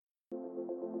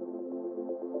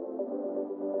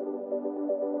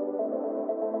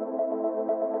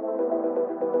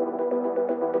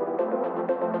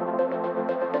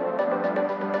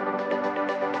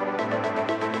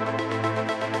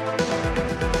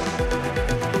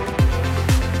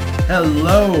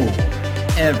Hello,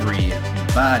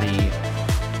 everybody.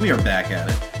 We are back at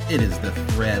it. It is the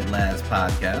Thread Lads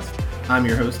podcast. I'm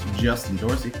your host, Justin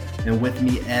Dorsey, and with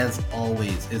me, as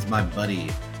always, is my buddy,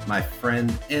 my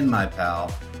friend, and my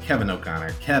pal, Kevin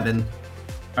O'Connor. Kevin,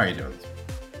 how are you doing?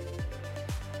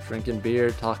 Drinking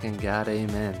beer, talking God,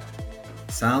 amen.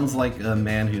 Sounds like a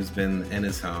man who's been in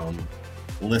his home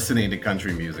listening to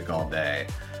country music all day.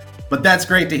 But that's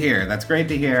great to hear. That's great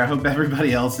to hear. I hope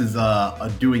everybody else is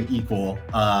doing equal,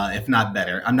 if not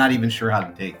better. I'm not even sure how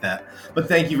to take that. But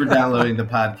thank you for downloading the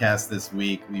podcast this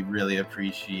week. We really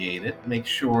appreciate it. Make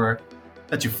sure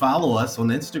that you follow us on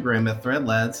Instagram at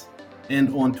ThreadLads and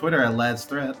on Twitter at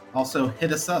LadsThread. Also,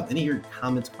 hit us up. Any of your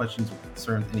comments, questions, or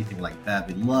concerns, anything like that.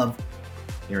 We love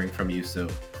hearing from you. So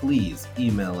please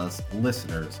email us,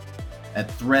 listeners, at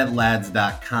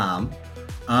threadlads.com.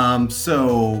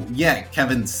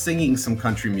 Kevin's singing some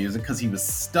country music because he was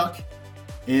stuck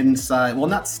inside. Well,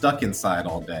 not stuck inside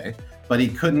all day, but he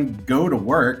couldn't go to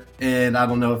work. And I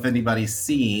don't know if anybody's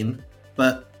seen,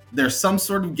 but there's some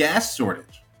sort of gas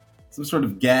shortage, some sort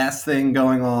of gas thing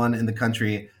going on in the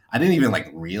country. I didn't even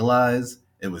realize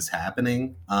it was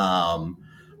happening.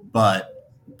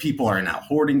 But people are now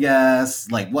hoarding gas.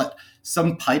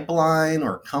 Some pipeline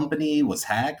or company was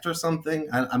hacked or something.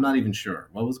 I'm not even sure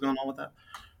what was going on with that.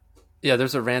 Yeah,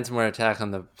 there's a ransomware attack on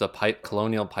the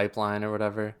Colonial Pipeline or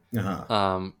whatever.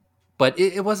 Uh-huh. But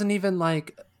it wasn't even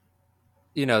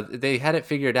they had it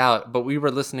figured out. But we were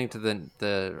listening to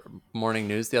the morning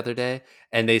news the other day,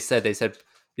 and they said,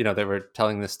 they were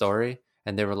telling the story,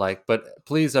 and they were like, but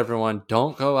please, everyone,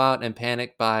 don't go out and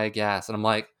panic buy gas. And I'm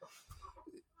like,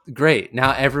 great.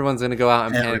 Now everyone's going to go out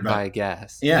and panic buy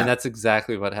gas. Yeah. And that's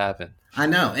exactly what happened. I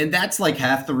know. And that's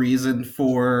half the reason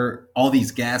for all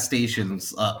these gas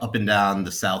stations up and down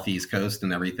the southeast coast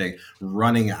and everything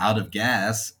running out of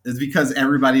gas is because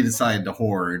everybody decided to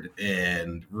hoard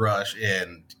and rush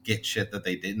and get shit that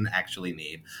they didn't actually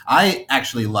need. I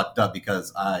actually lucked up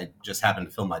because I just happened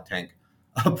to fill my tank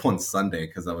up on Sunday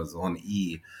because I was on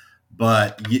E.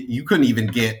 But you couldn't even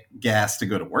get gas to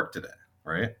go to work today,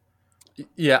 right?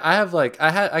 Yeah, I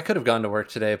could have gone to work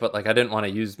today, but I didn't want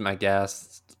to use my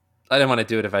gas. I didn't want to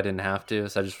do it if I didn't have to,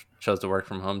 so I just chose to work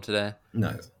from home today.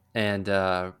 Nice. And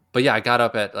but yeah, I got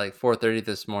up at 4:30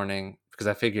 this morning because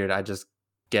I figured I'd just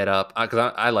get up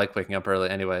because I like waking up early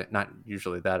anyway. Not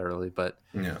usually that early, but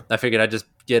yeah. I figured I'd just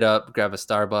get up, grab a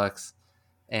Starbucks,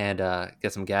 and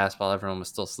get some gas while everyone was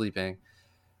still sleeping.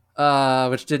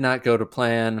 Which did not go to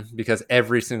plan because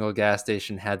every single gas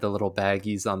station had the little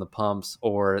baggies on the pumps,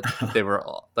 or they were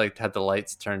had the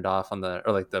lights turned off on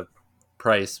the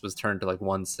price was turned to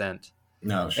 1 cent.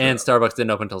 No, sure. And Starbucks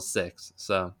didn't open until 6.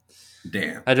 So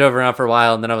damn. I drove around for a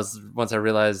while, and then once I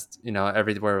realized,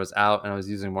 everywhere was out and I was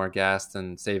using more gas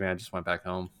than saving, I just went back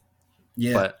home.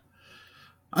 Yeah. But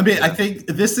I think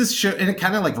this is and it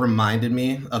kind of reminded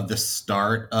me of the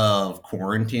start of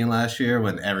quarantine last year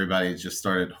when everybody just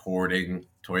started hoarding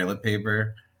toilet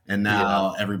paper, and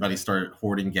now everybody started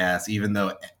hoarding gas, even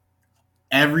though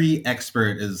every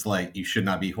expert is you should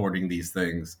not be hoarding these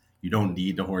things. You don't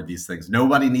need to hoard these things.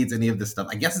 Nobody needs any of this stuff.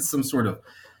 I guess it's some sort of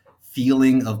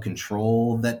feeling of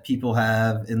control that people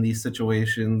have in these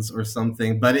situations or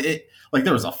something. But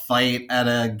there was a fight at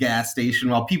a gas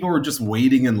station while people were just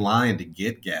waiting in line to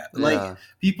get gas. Yeah.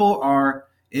 People are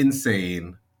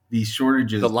insane. These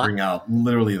shortages bring out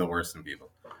literally the worst in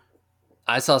people.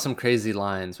 I saw some crazy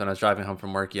lines when I was driving home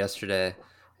from work yesterday.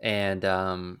 And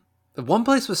one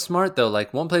place was smart, though.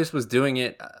 One place was doing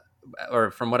it, or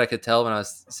from what I could tell when I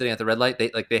was sitting at the red light,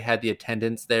 they had the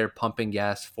attendants there pumping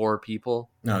gas for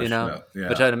people, Yeah.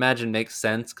 Which I'd imagine makes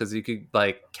sense because you could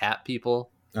cap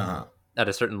people at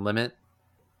a certain limit.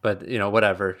 But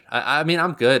whatever. I mean,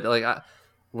 I'm good.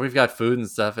 We've got food and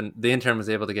stuff, and the intern was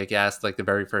able to get gas the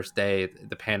very first day.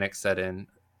 The panic set in,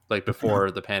 before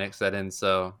the panic set in,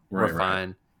 so we're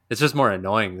fine. It's just more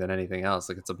annoying than anything else.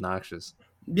 It's obnoxious.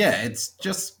 Yeah, it's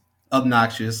just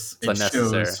obnoxious. It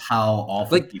shows how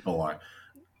awful people are.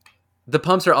 The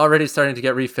pumps are already starting to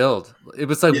get refilled. It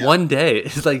was one day.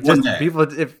 It's just people.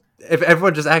 If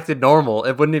everyone just acted normal,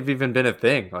 it wouldn't have even been a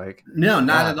thing. No,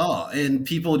 not at all. And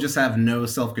people just have no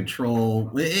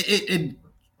self-control. It's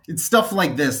stuff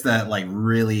like this that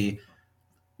really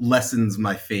lessens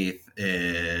my faith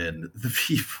in the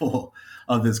people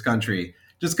of this country.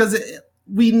 Just because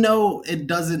we know it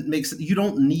doesn't make sense. You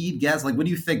don't need gas. What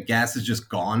do you think? Gas is just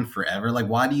gone forever?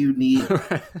 Why do you need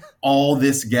all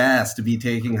this gas to be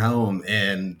taking home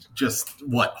and just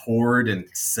hoard and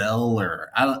sell? Or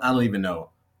I don't even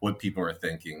know what people are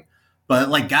thinking.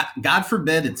 But God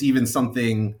forbid it's even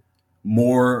something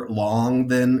more long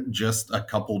than just a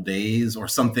couple days or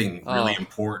something really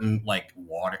important like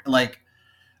water. Like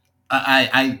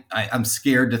I'm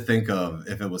scared to think of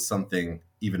if it was something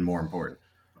even more important.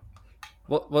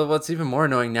 Well, what's even more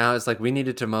annoying now is like we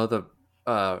needed to mow the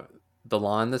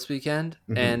lawn this weekend,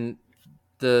 and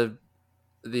the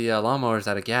lawnmower's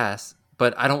out of gas.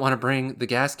 But I don't want to bring the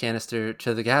gas canister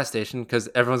to the gas station because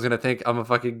everyone's gonna think I'm a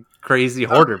fucking crazy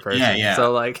hoarder person. Yeah.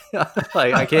 So like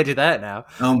I can't do that now.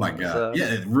 Oh my god! So.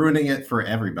 Yeah, ruining it for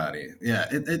everybody. Yeah,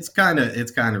 it's kind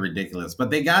of ridiculous.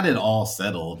 But they got it all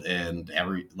settled, and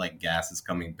gas is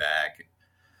coming back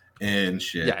and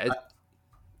shit. Yeah,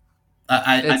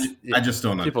 I just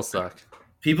don't know. People suck.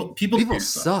 People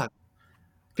suck.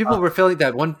 People were filling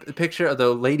that one picture of the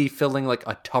lady filling like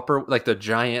the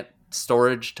giant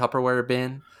storage Tupperware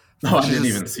bin. Oh, I didn't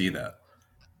even see that.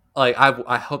 Like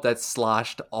I hope that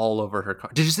sloshed all over her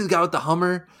car. Did you see the guy with the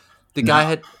Hummer? The guy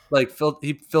had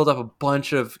filled up a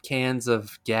bunch of cans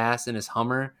of gas in his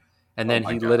Hummer, and then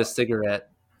he lit a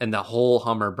cigarette, and the whole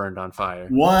Hummer burned on fire.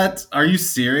 What? Are you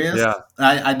serious? Yeah.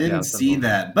 I didn't see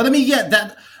that. But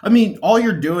I mean, all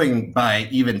you're doing by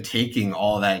even taking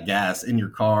all that gas in your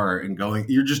car and going,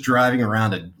 you're just driving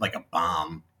around like a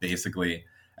bomb, basically,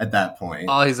 at that point.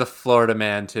 Oh, he's a Florida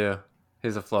man, too.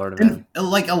 He's a Florida man. And,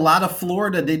 like, a lot of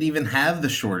Florida didn't even have the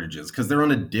shortages because they're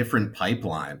on a different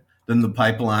pipeline than the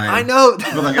pipeline. I know.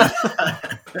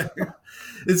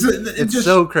 It's just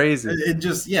so crazy.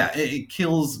 It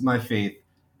kills my faith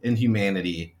in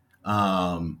humanity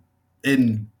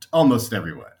in almost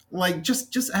every way. Like,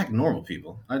 just act normal,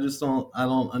 people. I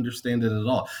don't understand it at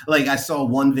all. Like, I saw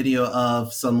one video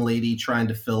of some lady trying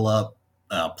to fill up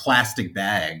a plastic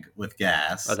bag with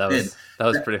gas. Oh, that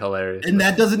was pretty hilarious. And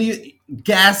that doesn't even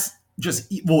gas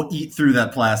will eat through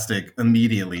that plastic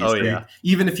immediately. Oh, so yeah.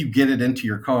 Even if you get it into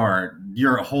your car,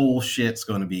 your whole shit's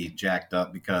going to be jacked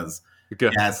up because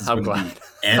gas is going to be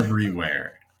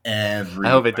everywhere. I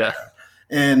hope it does.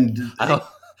 And I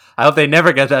hope they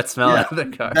never get that smell out of their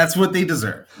car. That's what they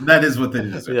deserve. That is what they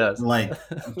deserve. Yes. Like,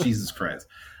 Jesus Christ.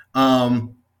 But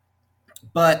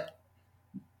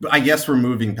I guess we're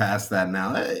moving past that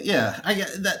now. I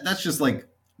guess that's just like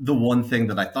the one thing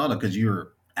that I thought of because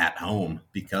you're at home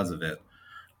because of it.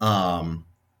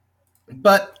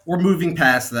 But we're moving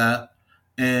past that,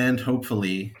 and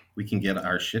hopefully we can get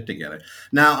our shit together.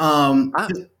 Now,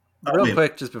 real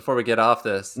quick, just before we get off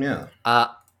this,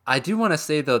 I do want to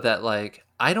say though that like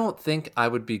I don't think I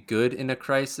would be good in a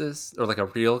crisis or like a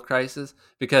real crisis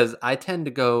because I tend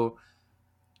to go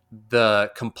the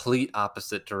complete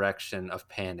opposite direction of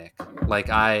panic. Like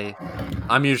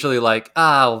I'm usually like,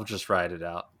 I'll just ride it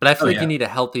out. But I feel like you need a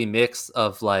healthy mix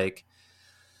of like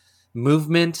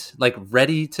movement, like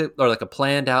ready to, or like a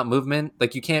planned out movement.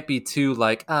 Like you can't be too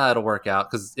like, it'll work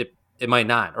out because it might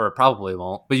not, or it probably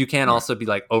won't. But you can't also be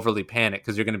like overly panicked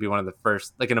because you're going to be one of the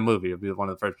first, like in a movie, you'll be one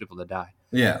of the first people to die.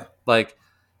 Yeah. Like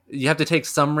you have to take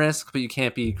some risk, but you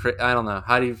can't be, I don't know.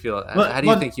 How do you feel? How do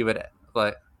you think you would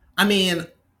like? I mean,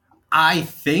 I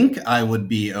think I would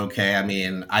be okay. I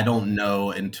mean, I don't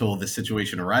know until the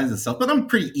situation arises itself, but I'm a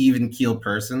pretty even-keeled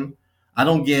person. I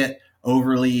don't get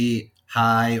overly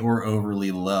high or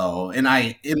overly low. And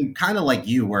I am kind of like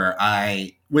you where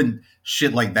when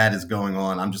shit like that is going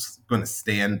on, I'm just going to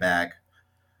stand back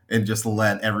and just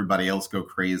let everybody else go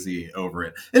crazy over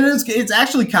it. And it's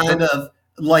actually kind of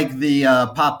like the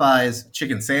Popeyes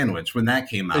chicken sandwich when that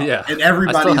came out. Yeah. And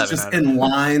everybody's just in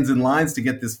lines and lines to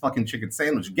get this fucking chicken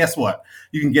sandwich. Guess what?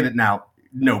 You can get it now.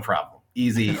 No problem.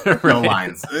 Easy. Right. No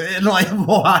lines. And like,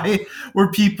 why were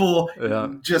people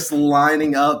just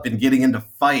lining up and getting into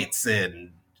fights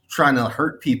and trying to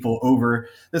hurt people over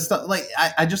this stuff? Like,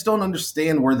 I just don't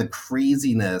understand where the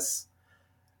craziness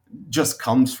just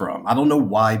comes from. I don't know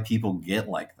why people get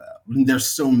like that. There's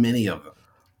so many of them.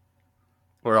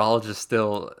 We're all just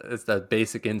still, it's that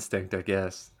basic instinct, I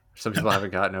guess. Some people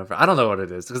haven't gotten over. I don't know what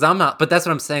it is because I'm not, but that's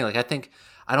what I'm saying. Like,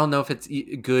 I don't know if it's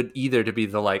good either to be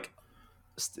the like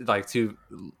to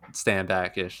stand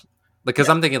back ish. Because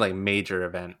I'm thinking like major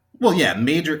event. Well, yeah,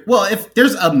 major. Well, if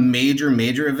there's a major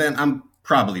event, I'm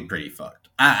probably pretty fucked.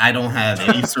 I don't have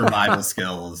any survival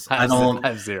skills. I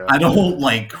have zero. I don't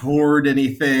like hoard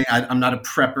anything. I'm not a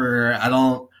prepper.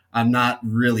 I'm not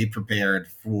really prepared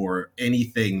for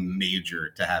anything major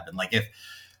to happen. Like if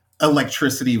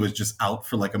electricity was just out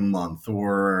for like a month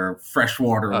or fresh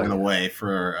water went away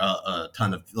for a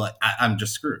ton of like, I'm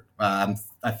just screwed. I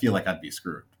feel like I'd be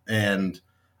screwed. And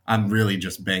I'm really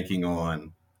just banking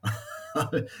on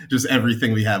just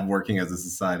everything we have working as a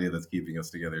society that's keeping us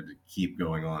together to keep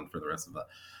going on for the rest of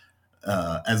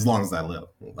the, as long as I live.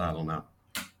 I don't know.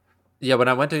 Yeah, when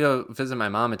I went to go visit my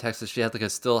mom in Texas, she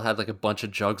had still had like a bunch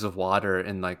of jugs of water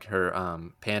in like her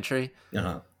pantry,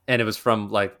 and it was from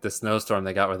like the snowstorm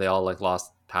they got where they all like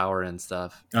lost power and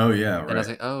stuff. Oh yeah, and I was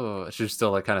right. like, oh, she was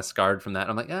still like kind of scarred from that.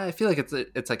 I'm like, yeah, I feel like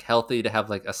it's like healthy to have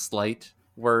like a slight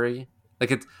worry. Like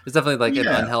it's definitely like an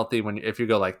Yeah. unhealthy when if you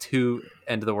go like too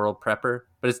end of the world prepper,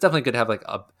 but it's definitely good to have like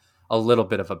a little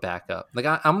bit of a backup. Like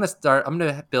I'm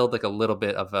gonna build like a little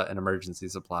bit of an emergency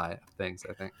supply of things,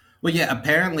 I think. Well, yeah,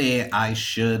 apparently I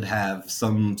should have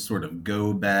some sort of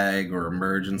go bag or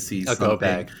emergency A go something.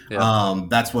 bag. Yeah.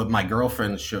 That's what my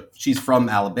girlfriend she's from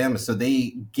Alabama, so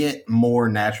they get more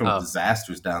natural Oh,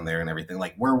 disasters down there and everything.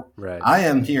 Like where right. I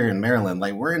am here in Maryland,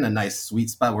 like we're in a nice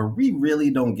sweet spot where we really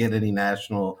don't get any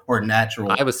national or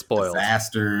natural I was spoiled.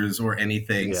 disasters or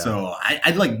anything. Yeah. So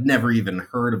I like never even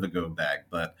heard of a go bag,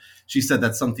 but she said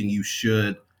that's something you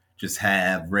should just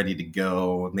have ready to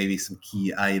go, maybe some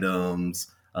key items,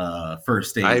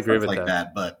 first aid, I agree stuff with like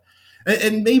that. But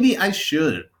and maybe I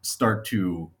should start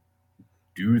to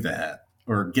do that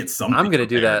or get something. I'm gonna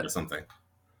do that or something.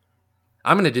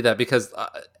 I'm gonna do that because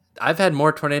I've had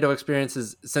more tornado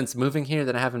experiences since moving here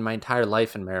than I have in my entire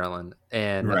life in Maryland,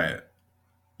 and Right.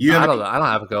 I don't know. I don't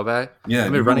have a go bag. Yeah,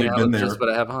 I'm you've running only out been with there just what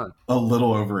I have on. a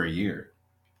little over a year.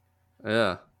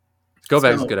 Yeah, go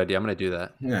bag's a good So idea. I'm gonna do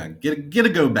that. yeah, get a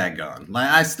go bag on. Like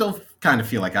I still kind of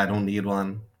feel like I don't need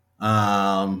one.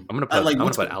 I'm gonna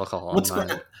put alcohol on what's mine.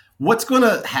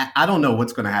 going I don't know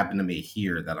what's gonna happen to me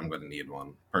here that I'm gonna need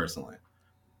one personally.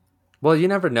 Well, you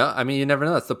never know. I mean, you never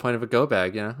know. That's the point of a go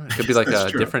bag. You know, it could be like That's a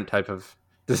true. different type of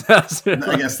disaster.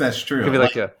 I guess that's true. It could be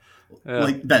like a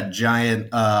like that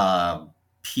giant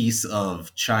piece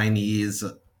of Chinese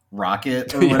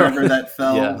rocket or Yeah. whatever that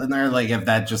fell Yeah. in there. Like if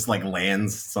that just like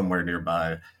lands somewhere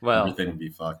nearby, Well, everything would be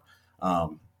fucked.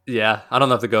 yeah. I don't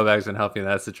know if the go bag's gonna help you in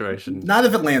that situation. Not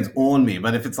if it lands on me,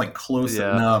 but if it's like close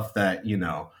Yeah. enough that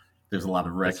there's a lot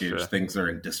of That's wreckage, true. things are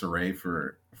in disarray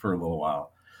for a little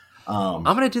while. I'm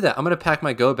gonna do that. I'm gonna pack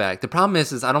my go bag. The problem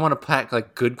is I don't want to pack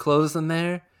like good clothes in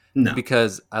there No.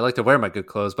 because I like to wear my good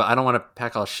clothes, but I don't want to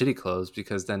pack all shitty clothes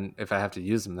because then if I have to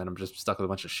use them, then I'm just stuck with a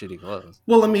bunch of shitty clothes.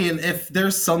 Well, I mean, if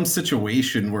there's some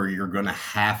situation where you're going to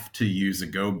have to use a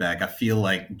go bag, I feel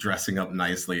like dressing up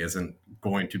nicely isn't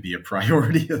going to be a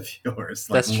priority of yours.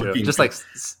 Like That's true. looking Just like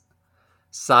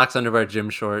socks, underwear, gym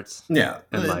shorts, yeah,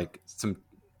 and like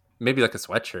maybe like a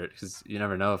sweatshirt because you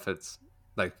never know if it's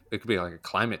like it could be like a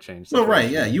climate change. well, right,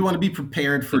 yeah, you want to be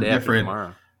prepared for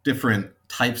different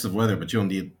types of weather, but you don't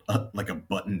need like a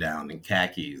button down and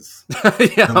khakis,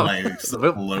 Yeah, and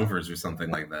like loafers or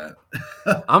something like that.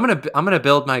 I'm gonna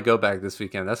build my go bag this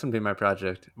weekend. That's gonna be my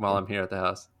project while I'm here at the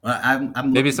house.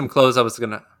 I'm Maybe some clothes I was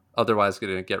otherwise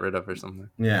gonna get rid of or something.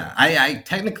 Yeah, I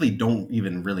technically don't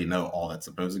even really know all that's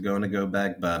supposed to go in a go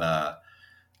bag, but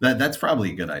that's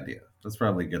probably a good idea. That's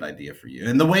probably a good idea for you.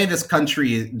 And the way this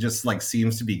country just like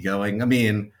seems to be going, I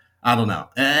mean, I don't know.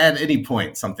 At any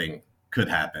point, something could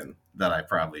happen that I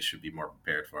probably should be more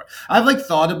prepared for. I've like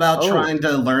thought about trying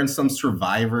to learn some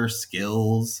survivor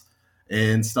skills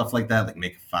and stuff like that, like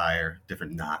make a fire,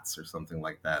 different knots or something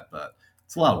like that. But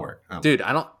it's a lot of work. Dude,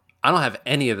 I don't have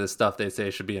any of the stuff they say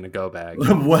should be in a go bag.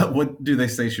 What do they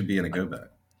say should be in a go bag?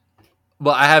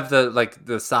 Well, I have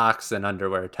the socks and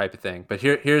underwear type of thing, but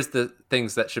here's the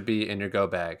things that should be in your go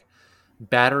bag: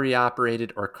 battery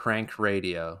operated or crank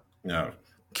radio, No,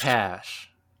 cash,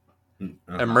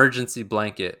 emergency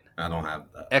blanket. I don't have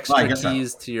that. Extra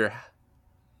keys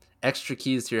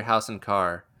to your house and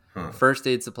car, first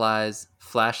aid supplies,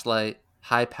 flashlight,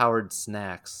 high powered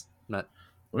snacks.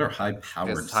 What are high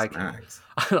powered snacks?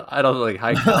 I don't like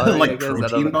high calorie, like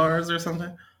protein bars or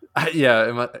something.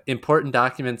 Yeah, important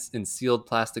documents in sealed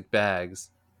plastic bags.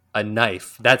 A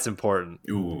knife, that's important.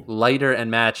 Ooh. Lighter and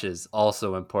matches,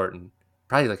 also important.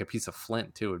 Probably like a piece of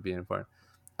flint too would be important.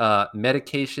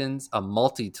 Medications, a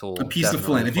multi-tool. A piece of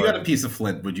flint. If you got a pice of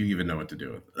flint, would you even know what to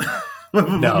do with it?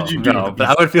 No, would you do but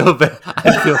I would feel better.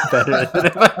 I'd feel better than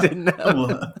if I didn't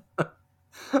know.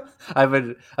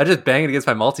 I just bang it against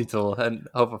my multi-tool and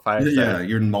hope a fire starts. Yeah,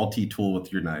 your multi-tool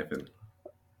with your knife.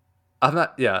 I'm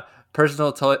not. Yeah.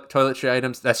 Personal toiletry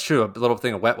items. That's true. A little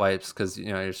thing of wet wipes because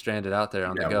you're stranded out there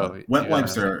on the go. Wet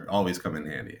wipes are always come in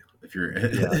handy if you're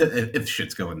if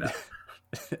shit's going down.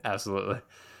 Absolutely.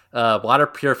 Water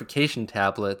purification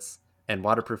tablets and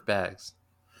waterproof bags.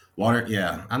 Water,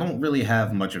 yeah. I don't really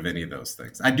have much of any of those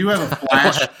things. I do have a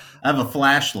flash. I have a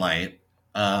flashlight.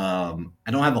 I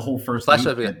don't have a whole first aid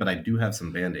kit, but I do have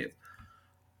some Band-Aids.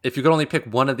 If you could only pick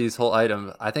one of these whole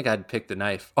items, I think I'd pick the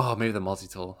knife. Oh, maybe the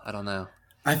multi-tool. I don't know.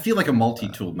 I feel like a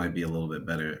multi-tool might be a little bit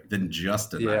better than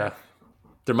just a knife.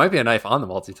 There might be a knife on the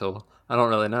multi-tool. I don't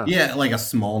really know. Yeah, like a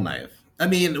small knife. I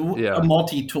mean, Yeah. a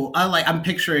multi-tool. I'm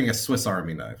picturing a Swiss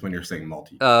Army knife when you're saying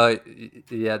multi.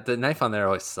 Yeah, the knife on there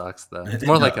always sucks though. It's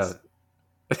more like a.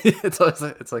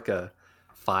 It's like a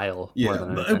file. Yeah, more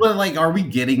than but like, are we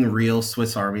getting real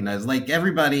Swiss Army knives? Like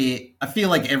everybody, I feel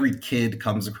like every kid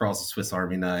comes across a Swiss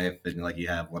Army knife, and like you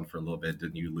have one for a little bit,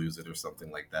 then you lose it or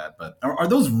something like that. But are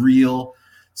those real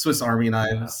Swiss Army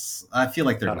knives? I feel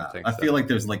like they're not. I feel like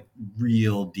there's like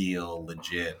real deal,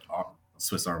 legit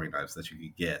Swiss Army knives that you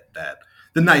could get that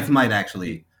the knife might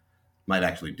actually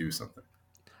do something.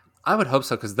 I would hope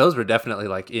so, because those were definitely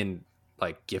like in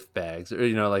like gift bags, or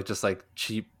like just like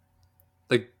cheap.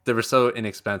 Like they were so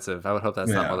inexpensive. I would hope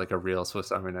that's not what like a real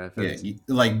Swiss Army knife is. Yeah,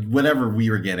 like whatever we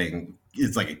were getting,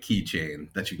 it's like a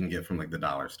keychain that you can get from like the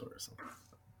dollar store or something.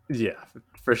 Yeah,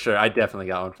 for sure. I definitely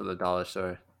got one from the dollar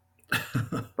store.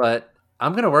 But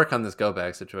I'm gonna work on this go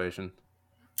bag situation.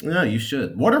 Yeah, you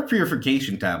should. Water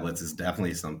purification tablets is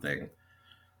definitely something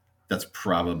that's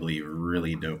probably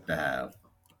really dope to have.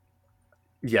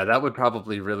 Yeah, that would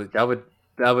probably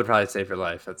save your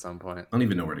life at some point. I don't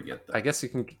even know where to get that. I guess you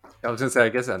can. I was gonna say, I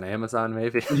guess on Amazon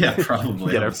maybe. Yeah,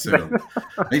 probably. I assume.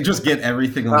 They just get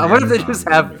everything on. I wonder if they just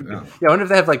have. Yeah, I wonder if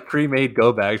they have like pre-made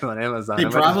go bags on Amazon. They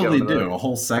probably do a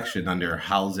whole section under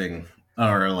housing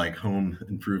or like home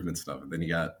improvement stuff. And then you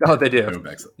got they do. Go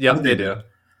bags. Yeah, they do.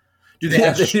 Do they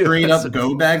have straight up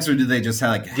go bags, or do they just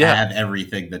have have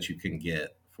everything that you can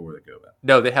get for the go bag?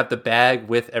 No, they have the bag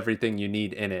with everything you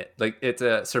need in it. Like it's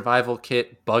a survival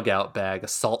kit, bug out bag, a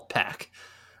salt pack.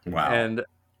 Wow. And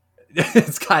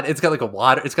it's got like a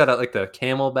water. It's got like the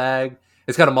camel bag.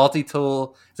 It's got a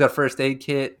multi-tool. It's got a first aid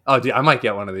kit. Oh, dude, I might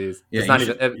get one of these. Yeah, it's not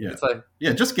even. It's like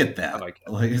just get that. Like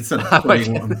instead of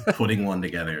putting one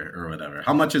together or whatever.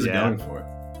 How much is it going for?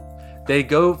 They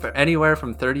go for anywhere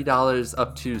from $30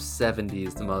 up to $70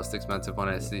 is the most expensive one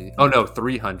I see. Oh no,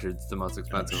 $300 is the most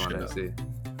expensive one I see.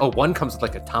 Oh, one comes with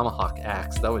like a tomahawk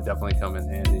axe. That would definitely come in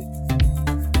handy.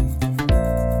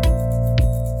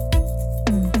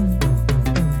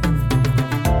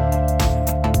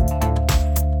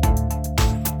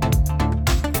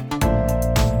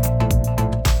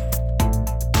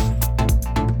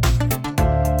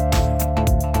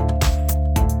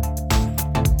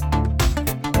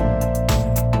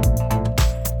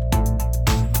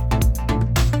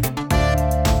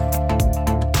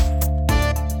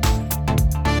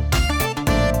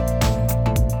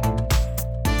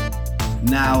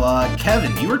 Now,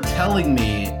 Kevin, you were telling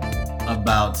me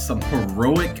about some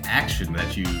heroic action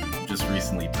that you just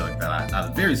recently took that I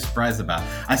was very surprised about.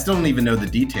 I still don't even know the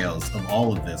details of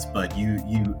all of this, but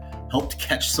you helped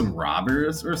catch some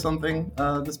robbers or something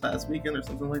this past weekend or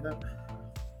something like that?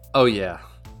 Oh, yeah.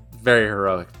 Very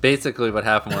heroic. Basically, what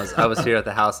happened was I was here at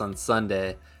the house on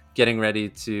Sunday getting ready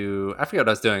to... I forget what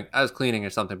I was doing. I was cleaning or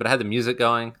something, but I had the music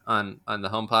going on the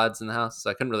HomePods in the house, so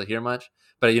I couldn't really hear much.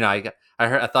 But,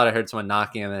 I thought I heard someone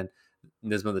knocking, and then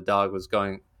Nisma the dog was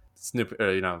going snoop,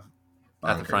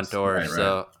 at the front door.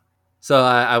 Right. So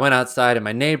I went outside, and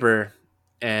my neighbor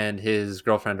and his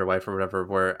girlfriend or wife or whatever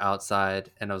were outside,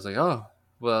 and I was like, "Oh,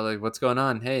 well, like, what's going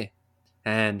on? Hey,"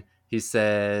 and he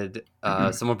said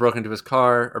someone broke into his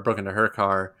car or broke into her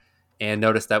car, and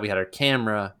noticed that we had our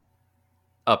camera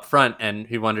up front, and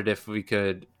he wondered if we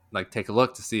could like take a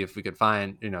look to see if we could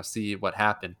find, see what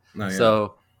happened. Oh, yeah.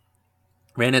 So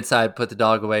ran inside, put the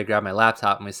dog away, grabbed my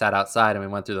laptop, and we sat outside and we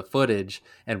went through the footage,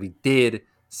 and we did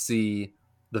see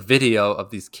the video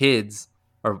of these kids,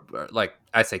 or like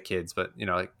I say kids, but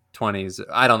like 20s.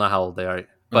 I don't know how old they are,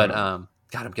 but I'm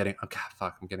getting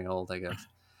old, I guess.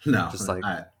 No, just like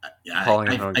calling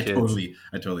our own kids.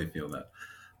 I totally feel that,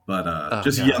 but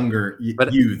younger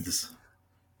youths.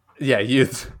 Yeah,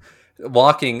 youths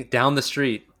walking down the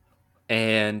street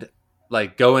and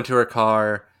like go into her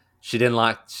car. She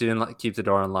didn't keep the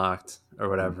door unlocked or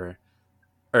whatever.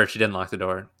 Or she didn't lock the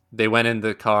door. They went in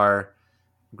the car,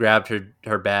 grabbed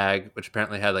her bag, which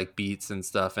apparently had like Beats and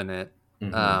stuff in it.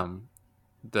 Mm-hmm.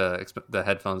 The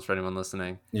headphones for anyone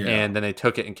listening. Yeah. And then they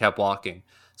took it and kept walking.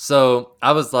 So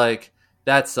I was like,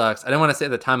 that sucks. I didn't want to say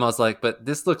at the time, I was like, but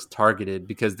this looks targeted,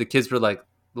 because the kids were like,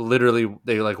 literally,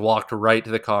 they like walked right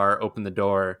to the car, opened the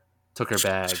door, took her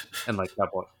bag, and like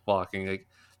kept walking. Like,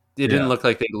 it didn't look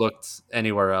like they looked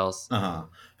anywhere else.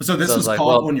 So this was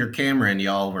caught on your camera, and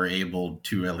y'all were able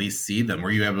to at least see them.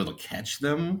 Were you able to catch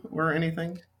them or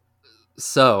anything?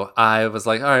 So I was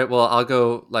like, all right, well, I'll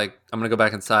go. Like, I'm gonna go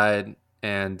back inside,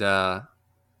 and I'll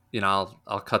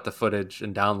cut the footage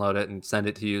and download it and send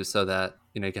it to you so that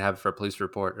you can have it for a police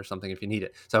report or something if you need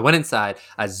it. So I went inside.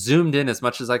 I zoomed in as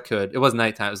much as I could. It was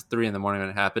nighttime. It was 3 a.m. when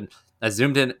it happened. I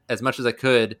zoomed in as much as I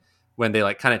could when they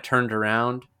like kind of turned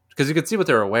around because you could see what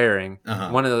they were wearing.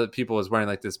 Uh-huh. One of the people was wearing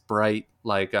like this bright,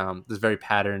 like this very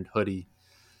patterned hoodie.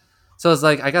 So I was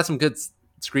like, I got some good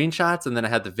screenshots, and then I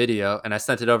had the video, and I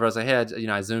sent it over. I was like, hey,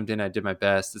 I zoomed in, I did my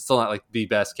best. It's still not like the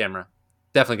best camera.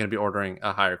 Definitely going to be ordering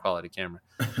a higher quality camera.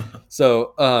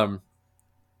 So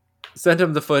sent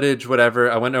him the footage,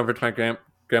 whatever. I went over to my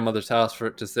grandmother's house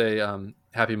to say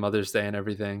Happy Mother's Day and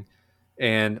everything.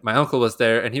 And my uncle was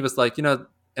there, and he was like, and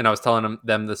I was telling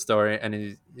them the story,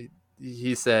 and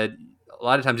he said, a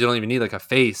lot of times you don't even need like a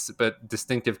face, but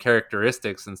distinctive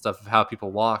characteristics and stuff of how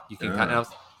people walk. You can kind of.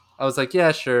 I was like,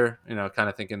 yeah, sure, kind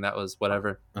of thinking that was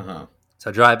whatever. Uh-huh.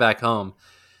 So I drive back home,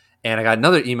 and I got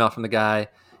another email from the guy.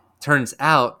 Turns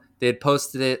out they had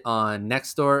posted it on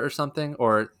Nextdoor or something,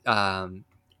 or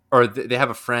they have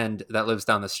a friend that lives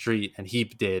down the street, and he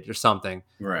did or something.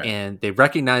 Right. And they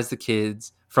recognized the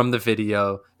kids from the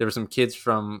video. There were some kids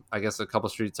from, I guess, a couple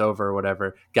streets over or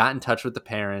whatever, got in touch with the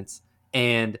parents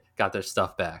and got their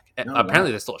stuff back.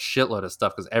 Apparently, they stole a shitload of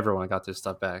stuff because everyone got their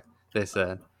stuff back, they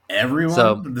said. Everyone?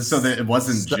 So that it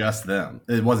wasn't just them.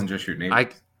 It wasn't just your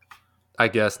neighbors. I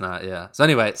guess not, yeah. So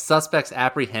anyway, suspects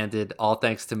apprehended, all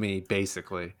thanks to me,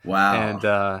 basically. Wow.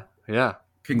 And, yeah.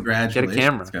 Congratulations, get a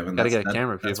camera. Kevin. Gotta get a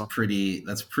camera, people.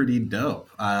 That's pretty dope.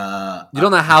 You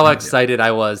don't know how excited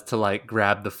I was to like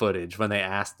grab the footage when they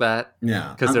asked that.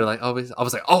 Yeah. Because they're like, I was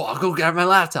like, I'll go grab my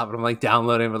laptop. And I'm like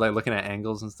downloading, but like looking at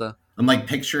angles and stuff. I'm like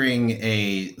picturing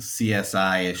a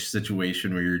CSI-ish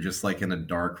situation where you're just like in a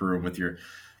dark room with your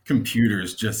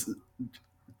computers just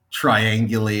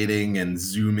triangulating and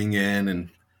zooming in and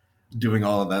doing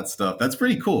all of that stuff. That's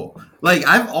pretty cool. Like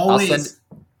I've always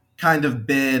kind of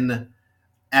been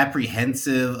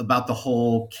apprehensive about the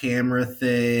whole camera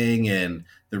thing and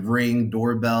the Ring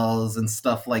doorbells and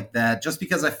stuff like that, just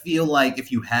because I feel like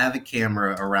if you have a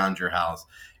camera around your house,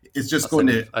 it's just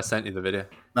I sent you the video.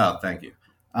 Oh, thank you.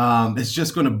 It's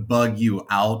just going to bug you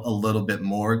out a little bit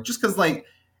more, just because like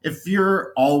if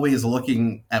you're always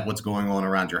looking at what's going on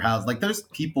around your house, like there's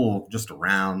people just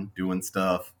around doing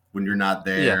stuff when you're not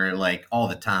there, like all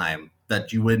the time,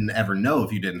 that you wouldn't ever know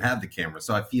if you didn't have the camera.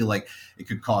 So I feel like it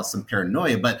could cause some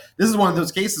paranoia, but this is one of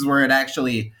those cases where it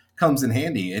actually comes in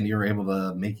handy and you're able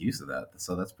to make use of that.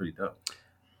 So that's pretty dope.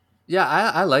 Yeah,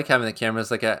 I like having the cameras.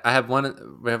 Like I have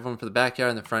one. We have one for the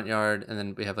backyard and the front yard, and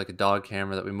then we have like a dog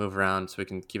camera that we move around so we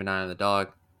can keep an eye on the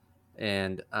dog.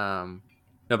 And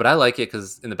no, but I like it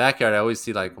because in the backyard I always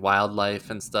see like wildlife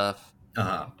and stuff.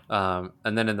 And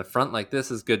then in the front, like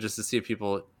this is good just to see if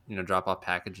people drop off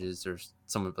packages or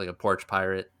someone like a porch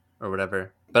pirate or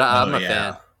whatever. But I'm a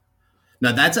fan.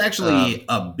 Now that's actually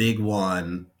a big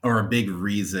one or a big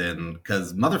reason,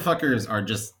 because motherfuckers are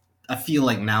just, I feel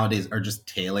like nowadays are just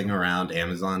tailing around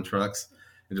Amazon trucks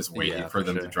and just waiting for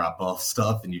them to drop off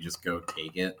stuff and you just go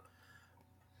take it.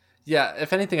 Yeah,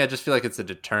 if anything, I just feel like it's a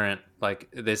deterrent. Like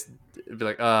they'd be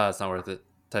like, it's not worth it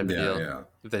type of deal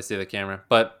if they see the camera.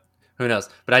 But who knows?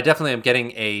 But I definitely am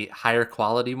getting a higher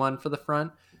quality one for the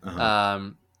front.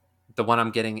 The one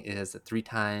I'm getting is a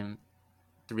 3x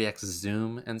 3x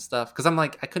zoom and stuff, because I'm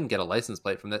like, I couldn't get a license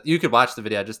plate from that. You could watch the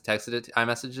video. I just texted it. I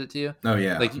messaged it to you. Oh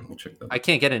yeah, like I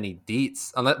can't get any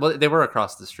deets unless they were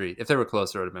across the street. If they were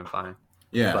closer, it would have been fine.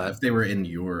 Yeah, but if they were in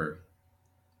your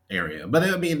area, but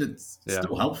I mean, it's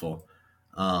still helpful,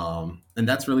 and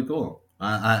that's really cool.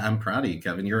 I'm proud of you,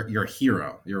 Kevin. You're a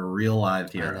hero. You're a real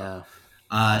live hero.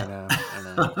 I know.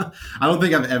 I don't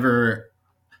think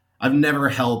I've never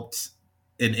helped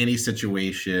in any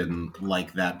situation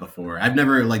like that before. I've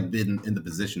never like been in the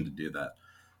position to do that.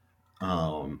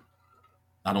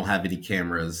 I don't have any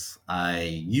cameras. I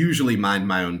usually mind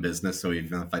my own business. So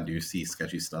even if I do see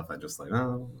sketchy stuff, I just like,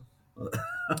 oh.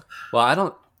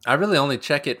 Well, I really only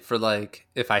check it for like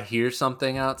if I hear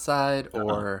something outside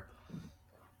or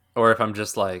if I'm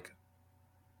just like,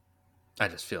 I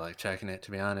just feel like checking it,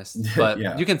 to be honest. But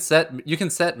you can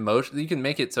set motion. You can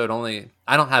make it so it only.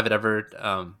 I don't have it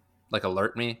ever like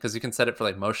alert me, because you can set it for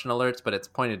like motion alerts, but it's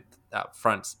pointed out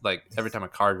front. Like every time a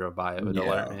car drove by, it would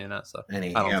alert me. So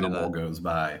any animal goes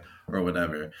by or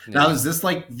whatever. Now, is this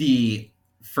like the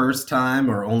first time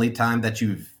or only time that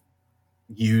you've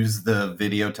used the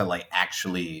video to like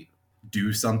actually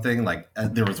do something? Like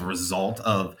there was a result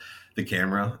of the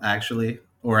camera actually?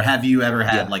 Or have you ever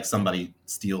had like somebody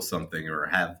steal something or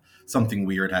have something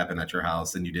weird happen at your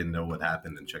house and you didn't know what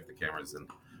happened and check the cameras and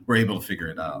were able to figure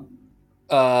it out?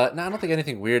 No, I don't think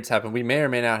anything weird's happened. We may or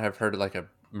may not have heard like a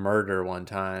murder one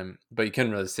time, but you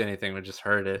couldn't really see anything. We just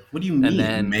heard it. What do you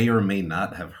mean? May or may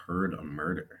not have heard a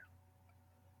murder?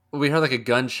 We heard like a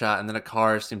gunshot and then a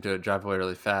car seemed to drive away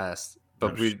really fast,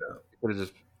 but we could have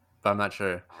just. But I'm not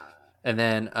sure. And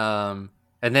then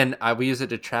And then we use it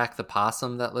to track the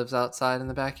possum that lives outside in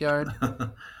the backyard.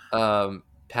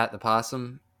 Pat the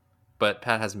possum, but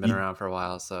Pat hasn't been around for a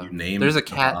while, so there's a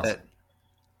cat that.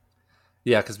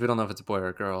 Yeah, because we don't know if it's a boy or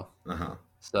a girl.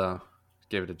 So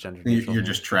give it a gender neutral. You're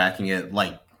just tracking it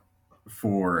like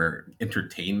for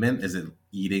entertainment. Is it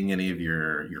eating any of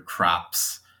your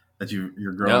crops that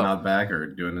you're growing out back or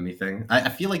doing anything? I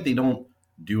feel like they don't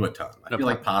do a ton. I feel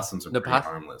like possums are pretty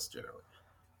harmless generally.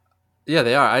 Yeah,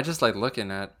 they are. I just like looking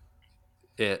at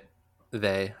it.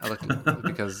 I look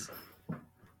because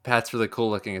Pat's really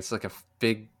cool looking. It's like a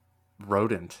big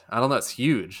rodent. I don't know. It's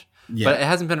huge, but it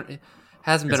hasn't been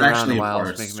around in a while.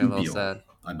 It's making me a little sad.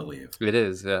 I believe it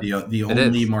is. Yeah, the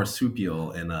only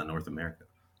marsupial in North America.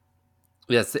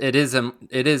 Yes, it is.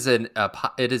 It is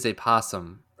a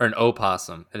possum or an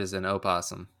opossum. It is an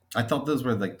opossum. I thought those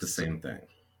were like the same thing.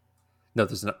 No,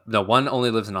 there's no one only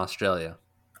lives in Australia.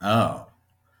 Oh,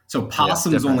 so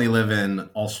possums only live in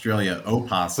Australia.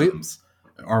 Opossums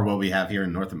are what we have here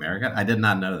in North America. I did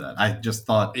not know that. I just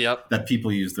thought that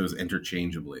people use those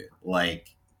interchangeably,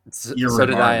 like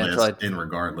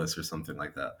regardless or something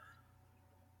like that.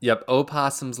 Yep,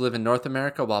 opossums live in North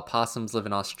America while possums live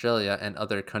in Australia and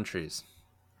other countries.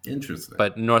 Interesting.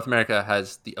 But North America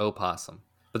has the opossum.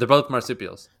 But they're both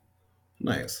marsupials.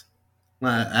 Nice.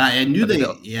 I knew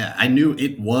I knew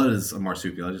it was a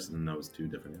marsupial. I just didn't know it was two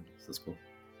different animals. That's cool.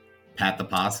 Pat the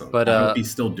possum. But I hope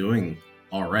he's still doing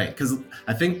all right. Because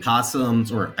I think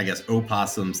possums, or I guess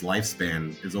opossums'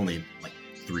 lifespan is only like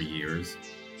 3 years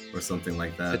or something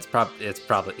like that. It's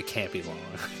probably it can't be long.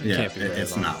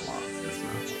 It's not long.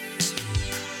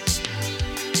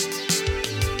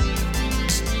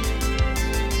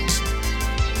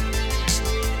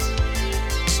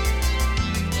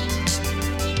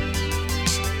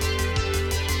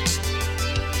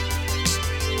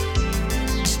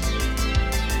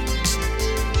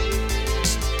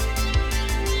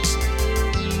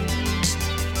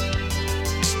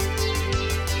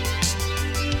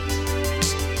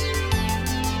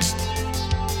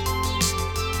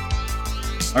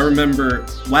 I remember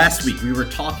last week we were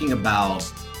talking about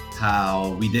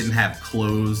how we didn't have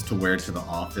clothes to wear to the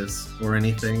office or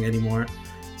anything anymore.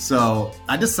 So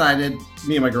I decided,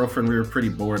 me and my girlfriend, we were pretty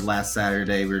bored last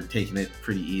Saturday. We were taking it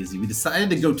pretty easy. We decided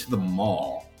to go to the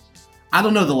mall. I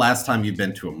don't know the last time you've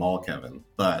been to a mall, Kevin,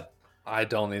 but... I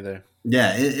don't either.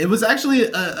 Yeah, it was actually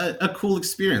a cool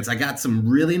experience. I got some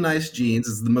really nice jeans.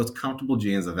 It's the most comfortable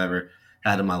jeans I've ever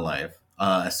had in my life.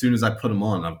 As soon as I put them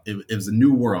on, it was a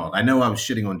new world. I know I was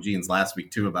shitting on jeans last week,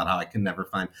 too, about how I can never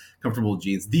find comfortable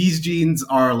jeans. These jeans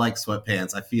are like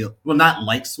sweatpants. I feel, well, not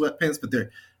like sweatpants, but they're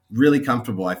really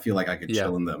comfortable. I feel like I could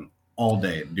chill in them all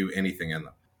day and do anything in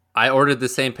them. I ordered the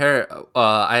same pair.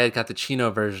 I had got the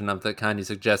chino version of the kind you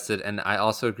suggested, and I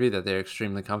also agree that they're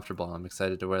extremely comfortable. I'm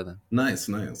excited to wear them. Nice.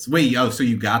 Wait, so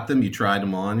you got them? You tried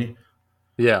them on?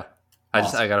 Yeah.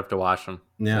 Awesome. I got up to wash them.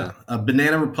 Yeah.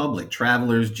 Banana Republic,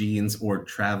 Traveler's jeans or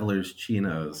Traveler's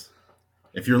chinos.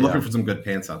 If you're looking for some good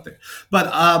pants out there. But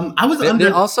They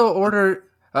also order,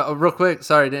 real quick,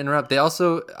 sorry to interrupt. They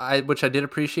also, which I did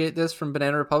appreciate this from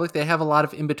Banana Republic, they have a lot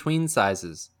of in-between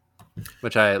sizes,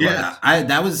 which I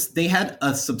liked. They had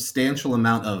a substantial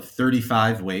amount of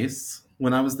 35 waists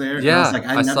when I was there. Yeah, I was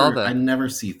like, saw that. I never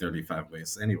see 35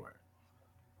 waists anywhere.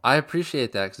 I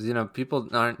appreciate that because, people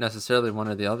aren't necessarily one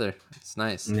or the other. It's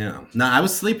nice. Yeah. No, I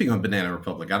was sleeping on Banana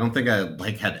Republic. I don't think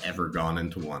I had ever gone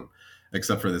into one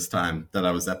except for this time that I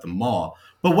was at the mall.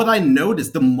 But what I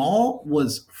noticed, the mall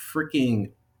was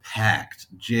freaking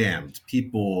packed, jammed.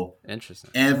 People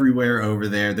everywhere over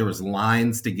there. There was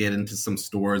lines to get into some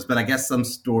stores, but I guess some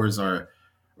stores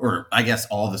I guess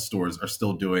all the stores are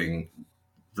still doing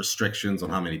restrictions on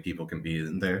how many people can be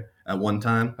in there at one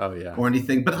time or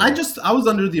anything. But I was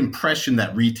under the impression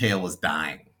that retail was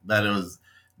dying, that it was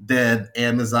dead.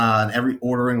 Amazon, every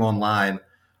ordering online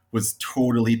was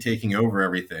totally taking over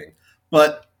everything.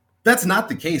 But that's not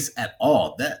the case at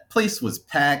all. That place was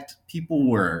packed. People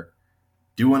were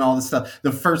doing all this stuff.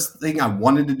 The first thing I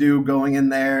wanted to do going in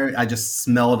there, I just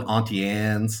smelled Auntie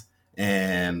Anne's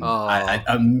and I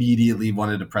immediately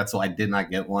wanted a pretzel. I did not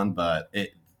get one, but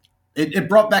it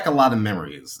brought back a lot of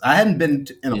memories. I hadn't been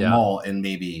in a mall in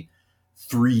maybe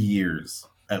 3 years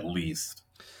at least.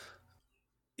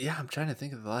 Yeah, I'm trying to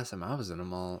think of the last time I was in a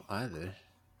mall either.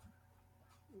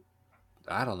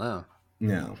 I don't know.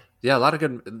 Yeah. Yeah, a lot of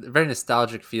good, very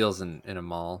nostalgic feels in a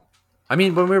mall. I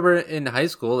mean, when we were in high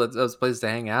school, that was a place to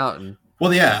hang out.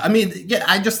 Well, yeah. I mean,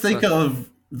 I just think of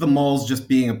the malls just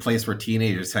being a place where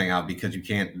teenagers hang out because you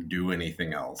can't do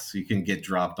anything else. You can get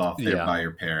dropped off there by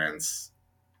your parents.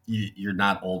 You're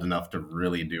not old enough to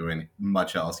really do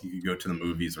much else. You could go to the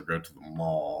movies or go to the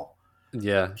mall.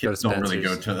 Yeah, kids don't really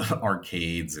go to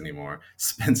arcades anymore.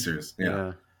 Spencer's,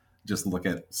 yeah. Just look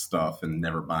at stuff and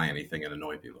never buy anything and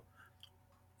annoy people.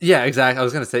 Yeah, exactly. I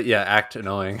was gonna say, yeah, act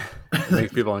annoying,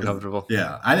 make people uncomfortable.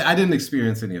 Yeah, I didn't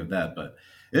experience any of that, but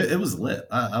it was lit.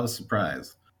 I was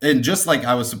surprised, and just like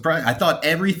I was surprised, I thought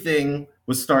everything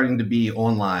was starting to be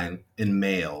online and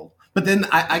mailed. But then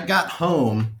I got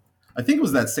home. I think it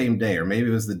was that same day, or maybe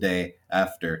it was the day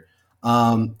after.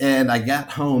 And I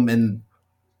got home, and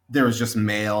there was just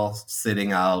mail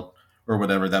sitting out or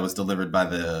whatever that was delivered by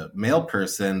the mail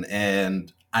person,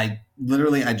 and I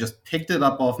just picked it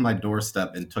up off my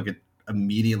doorstep and took it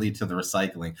immediately to the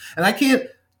recycling. And I can't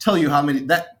tell you how many,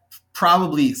 that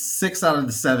probably 6 out of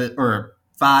the 7 or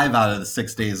 5 out of the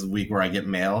 6 days a week where I get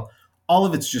mail, all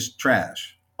of it's just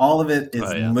trash. All of it is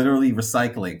literally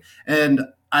recycling. And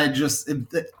I just,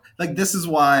 like, this is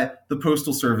why the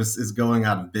Postal Service is going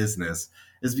out of business,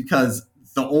 is because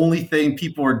the only thing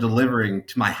people are delivering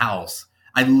to my house,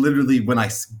 I literally, when I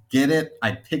get it,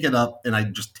 I pick it up and I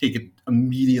just take it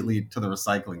immediately to the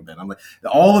recycling bin. I'm like,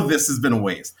 all of this has been a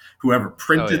waste. Whoever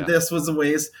printed this was a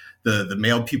waste. The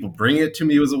mail people bringing it to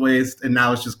me was a waste. And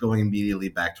now it's just going immediately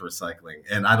back to recycling.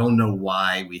 And I don't know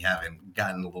why we haven't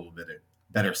gotten a little bit of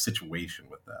better situation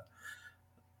with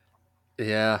that.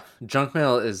 Yeah, junk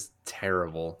mail is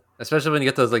terrible, especially when you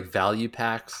get those like value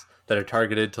packs that are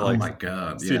targeted to like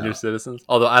senior citizens.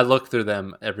 Although I look through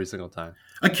them every single time.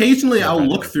 Occasionally I'll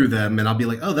look through them and I'll be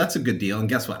like, oh, that's a good deal. And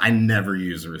guess what? I never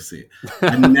use a receipt.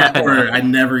 I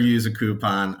never use a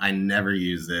coupon. I never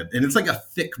use it. And it's like a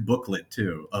thick booklet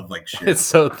too of like shit. It's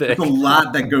so thick. There's a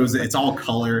lot that goes, it's all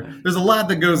color. There's a lot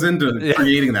that goes into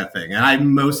creating that thing. And I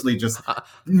mostly just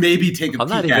maybe take a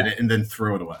peek at it and then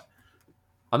throw it away.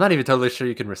 I'm not even totally sure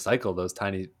you can recycle those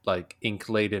tiny like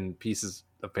ink-laden pieces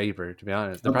of paper, to be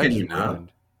honest. They're probably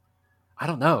ruined. I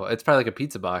don't know. It's probably like a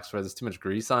pizza box where there's too much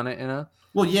grease on it, you know?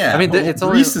 Well, yeah. I mean, it's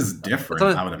grease is different,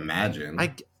 I would imagine.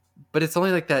 But it's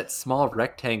only like that small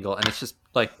rectangle, and it's just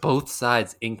like both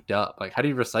sides inked up. Like, how do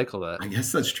you recycle that? I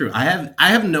guess that's true. I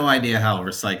have no idea how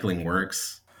recycling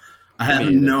works. I have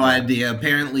no idea.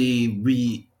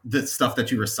 Apparently, the stuff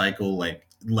that you recycle, like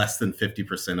less than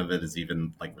 50% of it is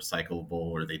even like recyclable,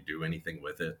 or they do anything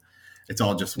with it. It's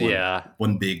all just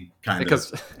one big kind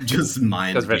of just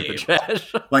mind game.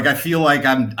 Like I feel like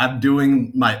I'm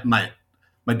doing my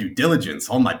due diligence.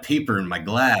 All my paper and my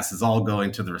glass is all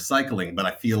going to the recycling, but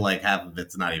I feel like half of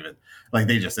it's not even, like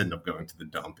they just end up going to the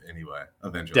dump anyway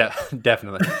eventually. Yeah,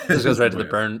 definitely. This goes right to the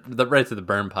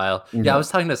burn pile. Mm-hmm. Yeah, I was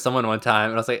talking to someone one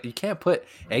time and I was like, you can't put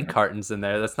egg cartons in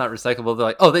there. That's not recyclable. They're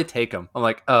like, oh, they take them. I'm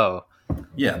like, oh.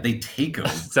 Yeah, they take them.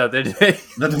 So that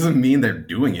doesn't mean they're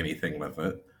doing anything with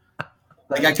it.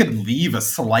 Like I could leave a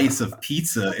slice of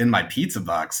pizza in my pizza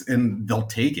box and they'll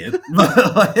take it.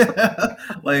 like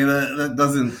that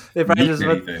doesn't mean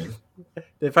anything.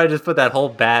 They probably just put that whole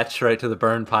batch right to the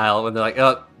burn pile when they're like,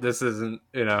 oh, this isn't,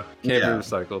 can't be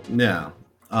recycled. Yeah.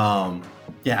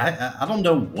 I don't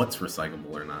know what's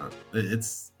recyclable or not. It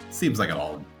seems like it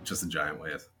all just a giant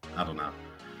waste. I don't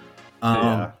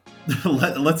know.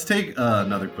 Let's take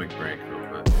another quick break real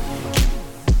quick.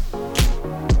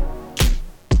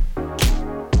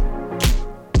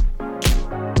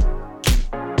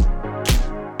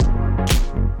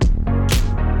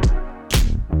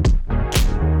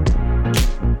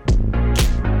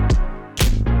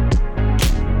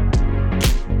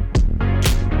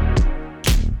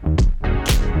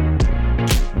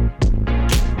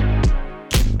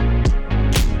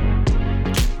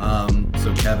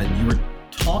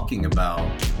 About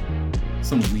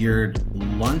some weird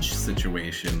lunch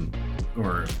situation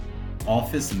or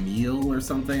office meal or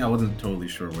something. I wasn't totally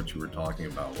sure what you were talking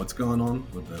about. What's going on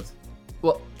with this?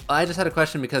 Well, I just had a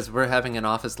question because we're having an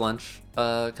office lunch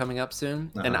coming up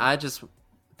soon. And I just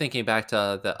thinking back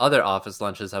to the other office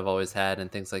lunches I've always had and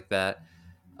things like that.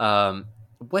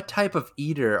 What type of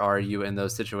eater are you in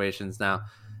those situations now?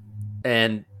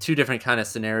 And two different kind of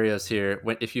scenarios here.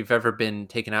 If you've ever been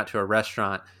taken out to a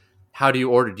restaurant, how do you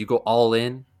order? Do you go all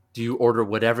in? Do you order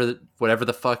whatever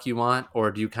the fuck you want?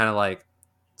 Or do you kind of like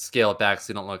scale it back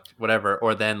so you don't look whatever?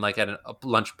 Or then like at a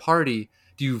lunch party,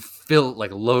 do you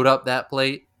load up that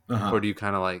plate? Or do you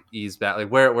kind of like ease back? Like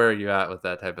where are you at with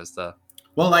that type of stuff?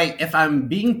 Well, like if I'm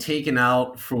being taken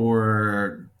out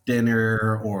for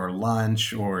dinner or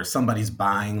lunch or somebody's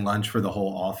buying lunch for the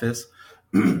whole office,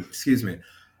 excuse me,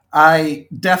 I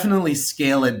definitely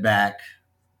scale it back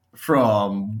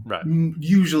from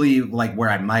usually like where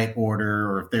I might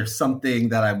order, or if there's something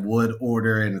that I would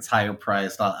order and it's higher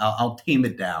priced, I'll tame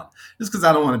it down just because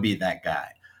I don't want to be that guy.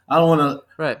 I don't want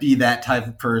to be that type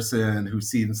of person who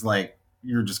seems like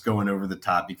you're just going over the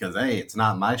top because, hey, it's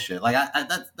not my shit. Like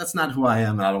that's not who I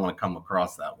am, and I don't want to come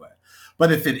across that way.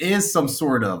 But if it is some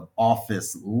sort of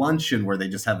office luncheon where they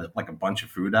just have like a bunch of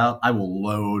food out, I will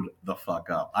load the fuck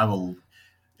up.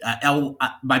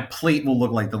 My plate will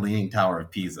look like the Leaning Tower of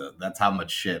Pisa. That's how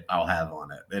much shit I'll have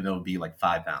on it, and it'll be like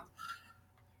 5 pounds.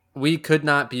 We could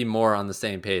not be more on the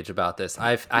same page about this.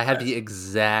 I have the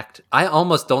exact. I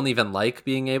almost don't even like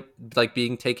being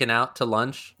taken out to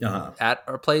lunch at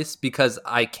our place because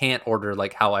I can't order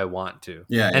like how I want to.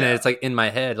 And it's like in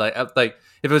my head, like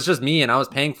if it was just me and I was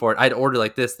paying for it, I'd order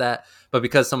like this, that. But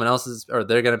because someone else is, or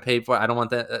they're gonna pay for it, I don't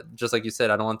want that. Just like you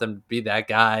said, I don't want them to be that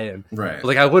guy. And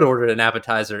like I would order an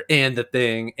appetizer and the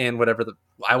thing and whatever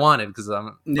I wanted because I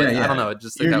don't know, it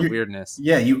just like that weirdness.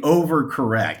 Yeah, you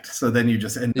overcorrect, so then you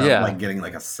just end up like getting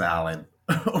like a salad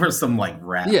or some like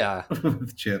wrap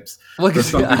with chips. Well, or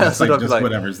something that's like just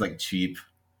whatever's like cheap.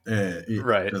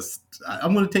 Right.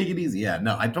 I'm gonna take it easy. Yeah,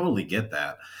 no, I totally get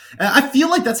that. And I feel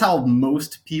like that's how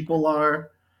most people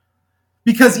are.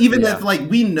 Because even if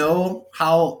like we know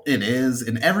how it is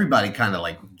and everybody kind of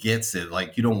like gets it,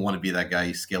 like you don't want to be that guy,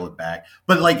 you scale it back.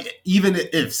 But like even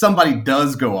if somebody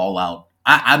does go all out,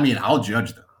 I mean, I'll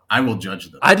judge them. I will judge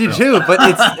them. I do too, but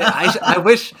I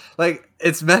wish like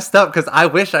it's messed up because I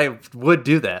wish I would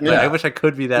do that. Like, I wish I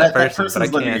could be that person, but I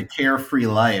can't. Living a carefree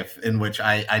life in which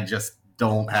I just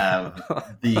don't have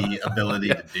the ability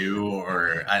to do,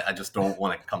 or I just don't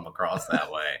want to come across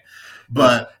that way.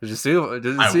 But did you see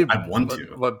I want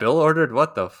to. What Bill ordered?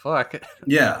 What the fuck?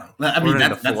 Yeah, I mean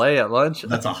that's filet at lunch.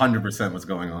 That's 100% what's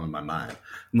going on in my mind.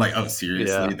 I'm like, oh,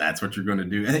 seriously, that's what you're going to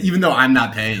do? And even though I'm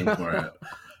not paying for it,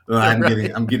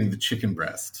 I'm getting the chicken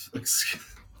breast.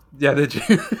 Yeah, did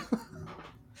you?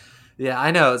 Yeah,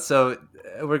 I know. So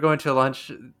we're going to lunch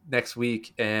next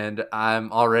week, and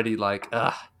I'm already like,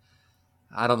 I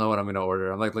don't know what I'm going to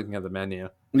order. I'm like looking at the menu.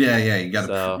 Yeah, you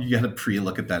gotta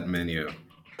pre-look at that menu.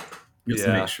 Just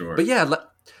to make sure.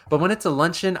 But when it's a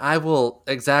luncheon, I will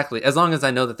as long as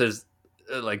I know that there's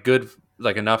like good,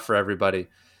 like enough for everybody,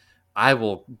 I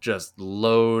will just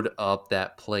load up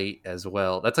that plate as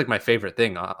well. That's like my favorite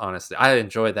thing, honestly. I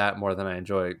enjoy that more than I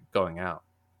enjoy going out.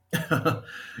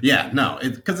 Yeah, no,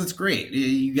 because it's great.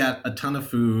 You got a ton of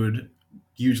food,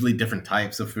 usually different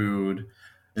types of food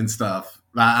and stuff.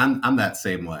 I'm that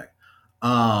same way.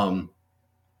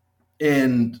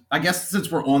 And I guess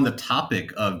since we're on the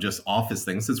topic of just office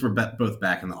things, since we're both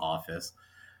back in the office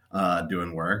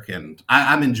doing work, and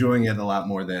I'm enjoying it a lot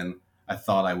more than I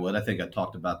thought I would. I think I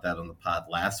talked about that on the pod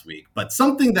last week. But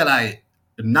something that I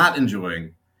am not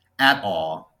enjoying at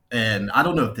all, and I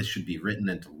don't know if this should be written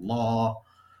into law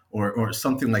or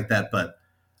something like that, but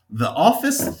the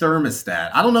office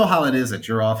thermostat. I don't know how it is at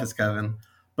your office, Kevin,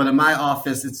 but in my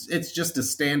office, it's just a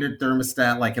standard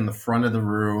thermostat, like in the front of the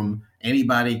room.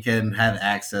 Anybody can have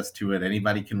access to it.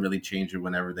 Anybody can really change it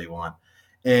whenever they want.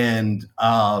 And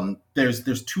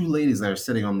there's 2 ladies that are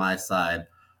sitting on my side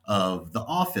of the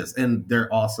office, and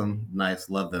they're awesome, nice,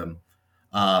 love them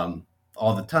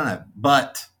all the time.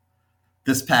 But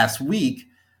this past week,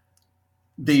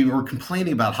 they were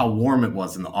complaining about how warm it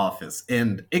was in the office,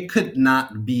 and it could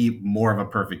not be more of a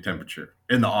perfect temperature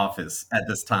in the office at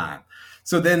this time.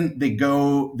 So then they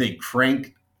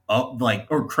crank up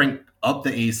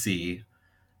the AC,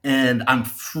 and I'm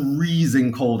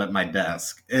freezing cold at my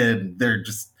desk, and they're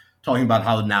just talking about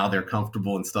how now they're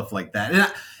comfortable and stuff like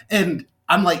that. And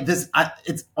I'm like,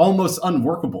 it's almost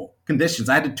unworkable conditions.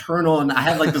 I had to turn on, I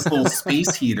had like this little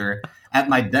space heater at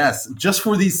my desk just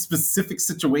for these specific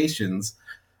situations.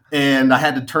 And I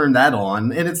had to turn that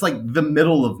on. And it's like the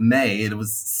middle of May. And it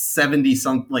was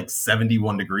 71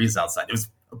 degrees outside. It was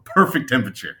a perfect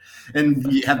temperature. And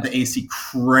we have the AC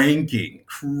cranking.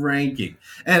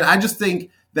 And I just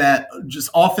think that just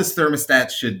office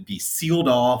thermostats should be sealed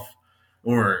off,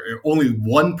 or only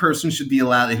one person should be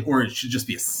allowed, or it should just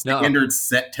be a standard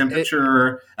set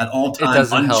temperature at all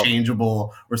times,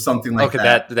 unchangeable, or something like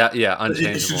that. Unchangeable.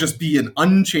 It should just be an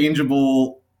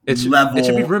unchangeable level. It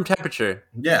should be room temperature.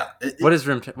 Yeah. What is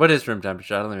room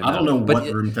temperature? I don't even know. I don't know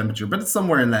what room temperature, but it's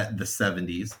somewhere in the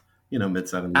 70s, mid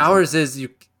 70s. Ours is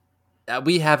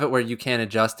we have it where you can't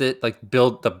adjust it. Like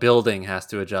the building has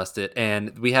to adjust it.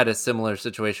 And we had a similar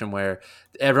situation where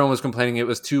everyone was complaining it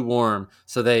was too warm.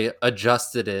 So they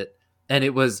adjusted it, and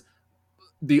it was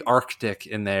the Arctic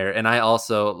in there. And I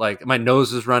also like my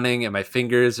nose was running and my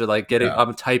fingers are like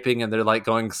I'm typing and they're like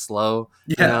going slow.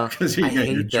 Yeah. Because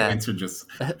your joints are just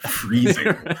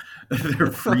freezing.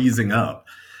 They're freezing up.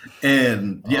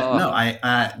 And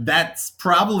I that's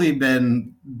probably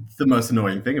been the most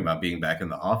annoying thing about being back in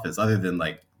the office, other than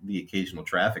like the occasional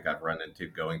traffic I've run into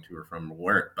going to or from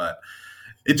work. But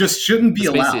It just shouldn't be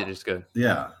the Space allowed. Heater is good.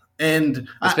 Yeah. And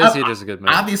the Space Heater is a good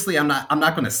movie. Obviously, I'm not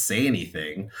going to say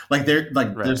anything. Like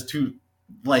there's two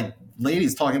like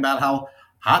ladies talking about how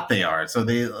hot they are, so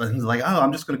they like, oh,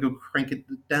 I'm just going to go crank it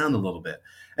down a little bit.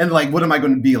 And like, what am I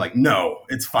going to be like? No,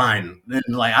 it's fine. And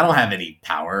like, I don't have any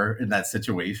power in that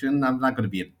situation. I'm not going to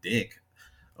be a dick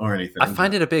or anything. I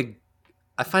find it a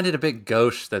bit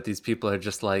gauche that these people are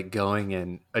just like going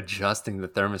and adjusting the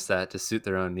thermostat to suit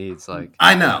their own needs. Like,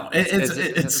 I know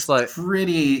it's like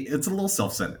pretty. It's a little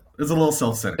self-centered.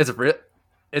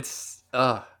 It's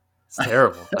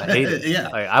terrible. I hate it. Yeah,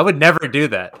 like, I would never do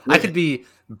that. I could be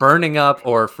burning up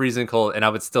or freezing cold, and I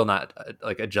would still not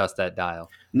like adjust that dial.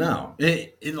 No,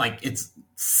 it's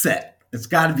set. It's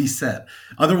got to be set.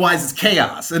 Otherwise, it's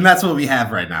chaos. And that's what we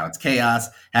have right now. It's chaos.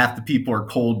 Half the people are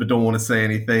cold but don't want to say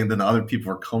anything. Then the other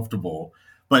people are comfortable,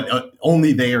 but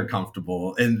only they are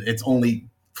comfortable. And it's only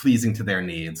pleasing to their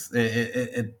needs.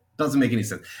 It doesn't make any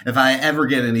sense. If I ever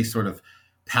get any sort of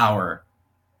power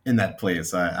in that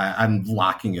place, I'm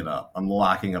locking it up. I'm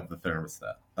locking up the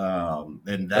thermostat.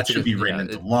 And that should be written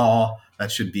into law. That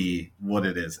should be what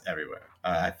it is everywhere.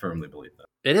 I firmly believe that.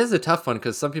 It is a tough one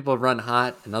because some people run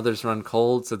hot and others run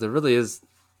cold. So there really is.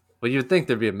 Well, you would think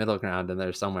there'd be a middle ground in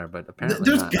there somewhere, but apparently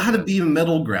there's got to be a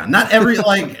middle ground. Not every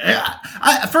like.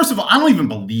 First of all, I don't even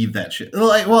believe that shit.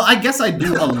 Like, well, I guess I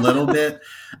do a little bit.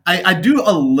 I do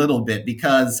a little bit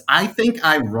because I think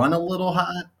I run a little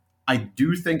hot. I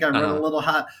do think I run a little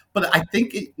hot, but I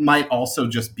think it might also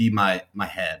just be my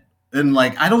head. And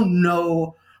like, I don't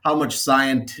know how much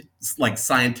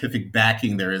scientific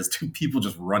backing there is to people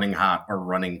just running hot or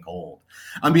running cold.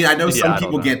 I mean, I know some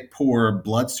people get poor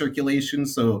blood circulation,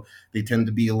 so they tend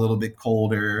to be a little bit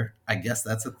colder. I guess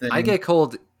that's a thing. I get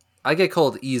cold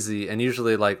easy, and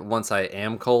usually like once I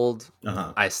am cold,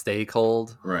 I stay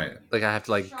cold. Right. Like I have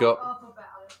to like go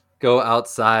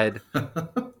outside.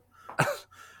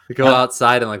 Go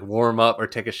outside and like warm up or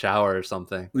take a shower or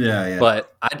something. Yeah.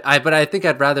 But I think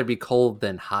I'd rather be cold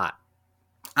than hot.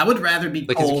 I would rather be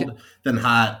cold than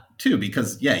hot too,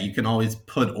 because you can always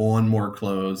put on more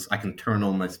clothes. I can turn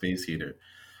on my space heater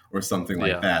or something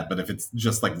like that. But if it's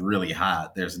just like really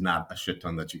hot, there's not a shit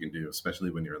ton that you can do, especially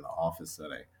when you're in the office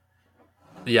setting.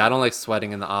 Yeah, I don't like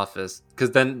sweating in the office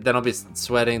because then I'll be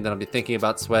sweating. Then I'll be thinking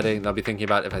about sweating. Then I'll be thinking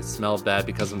about if I smell bad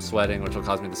because I'm sweating, which will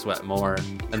cause me to sweat more.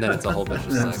 And then it's a whole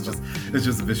vicious cycle. It's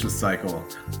just a vicious cycle.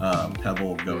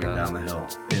 Pebble going down the hill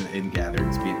in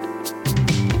gathering speed.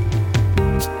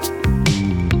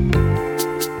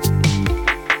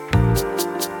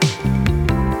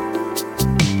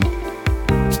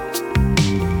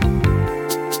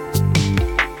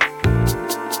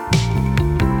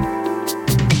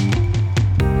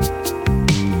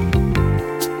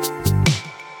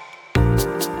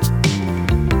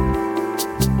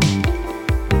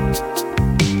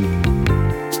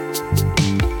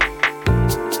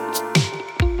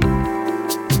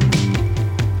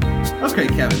 Okay,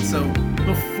 Kevin, so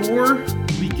before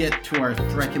we get to our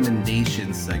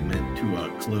recommendation segment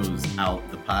to close out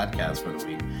the podcast for the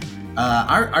week,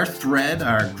 our thread,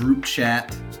 our group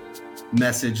chat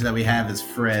message that we have as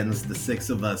friends, the six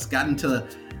of us, got into,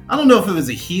 I don't know if it was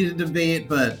a heated debate,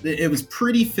 but it was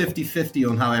pretty 50-50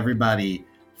 on how everybody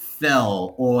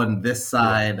fell on this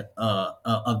side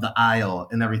of the aisle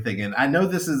and everything. And I know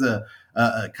this is a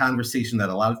conversation that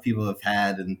a lot of people have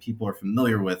had and people are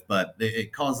familiar with, but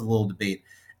it caused a little debate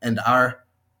in our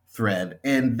thread.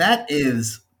 And that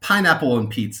is pineapple on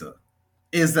pizza.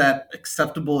 Is that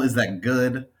acceptable? Is that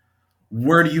good?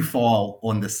 Where do you fall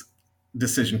on this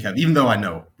decision, Kevin? Even though I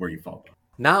know where you fall.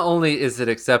 Not only is it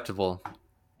acceptable,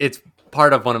 it's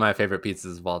part of one of my favorite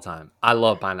pizzas of all time. I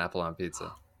love pineapple on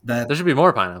pizza. There should be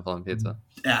more pineapple on pizza.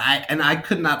 I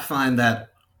could not find that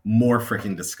more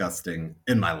freaking disgusting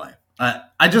in my life.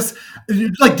 I just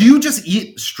like, do you just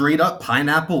eat straight up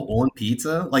pineapple on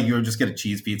pizza? Like you would just get a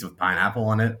cheese pizza with pineapple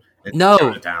on it? No,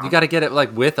 you got to get it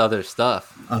like with other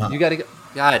stuff. You got to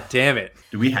God damn it.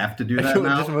 Do we have to do that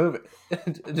now? Just move it.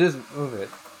 Just move it.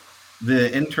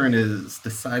 The intern is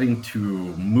deciding to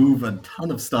move a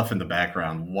ton of stuff in the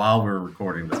background while we're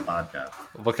recording this podcast.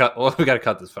 We got to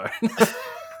cut this part.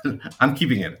 I'm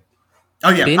keeping it. Oh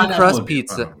yeah, thin crust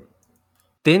pizza.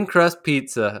 Thin crust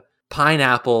pizza,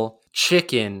 pineapple,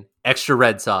 chicken, extra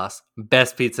red sauce.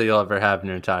 Best pizza you'll ever have in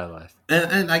your entire life.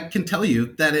 And I can tell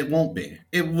you that it won't be.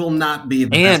 It will not be the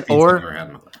best pizza I've ever had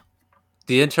in my life.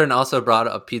 The intern also brought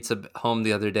a pizza home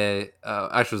the other day.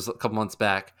 Actually, it was a couple months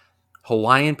back.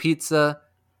 Hawaiian pizza,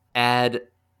 add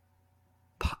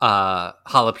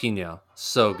jalapeno.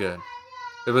 So good.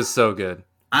 It was so good.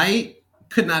 I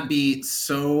could not be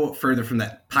so further from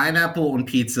that. Pineapple on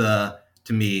pizza,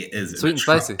 to me is sweet and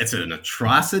spicy. It's an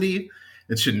atrocity.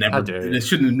 It shouldn't have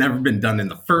never been done in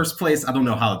the first place. I don't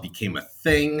know how it became a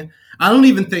thing. I don't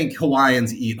even think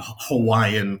Hawaiians eat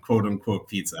Hawaiian quote unquote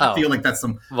pizza. I feel like that's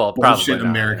some bullshit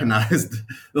Americanized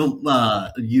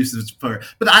usage for.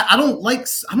 But I don't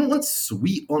want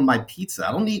sweet on my pizza.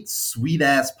 I don't eat sweet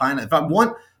ass pineapple. If I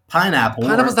want pineapple,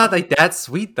 pineapple's not like that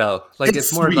sweet though. Like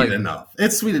it's more sweet like enough.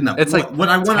 It's sweet enough. It's like what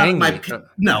I want out of my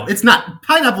no, it's not.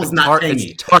 Pineapple's not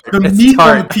tangy. It's tart. The meat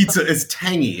on the pizza is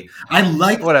tangy. I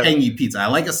like tangy pizza. I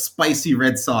like a spicy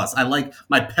red sauce. I like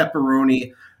my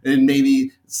pepperoni and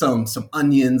maybe some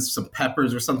onions, some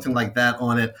peppers or something like that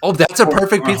on it. Oh, that's a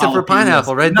perfect pizza for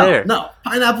pineapple there. No,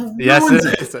 pineapple ruins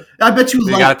it. I bet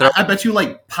you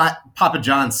like Papa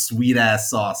John's sweet ass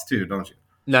sauce too, don't you?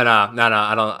 No,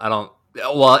 I don't.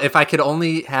 Well, if I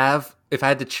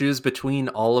had to choose between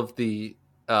all of the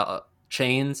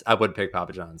chains, I would pick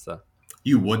Papa John's though.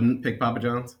 You wouldn't pick Papa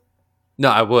John's? No,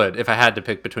 I would if I had to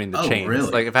pick between the chains.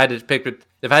 Really? Like if I had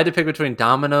to pick between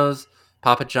Domino's,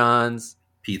 Papa John's,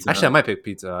 Pizza. Actually, I might pick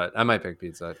Pizza Hut.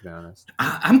 To be honest.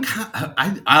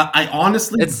 I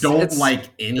honestly don't like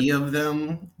any of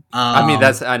them. I mean,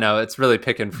 I know it's really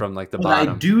picking from like the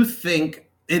bottom. I do think,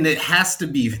 and it has to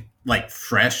be like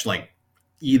fresh, like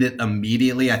eat it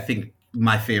immediately. I think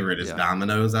my favorite is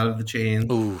Domino's out of the chain.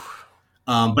 Ooh.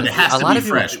 But it has to be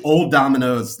fresh. Old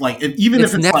Domino's, like even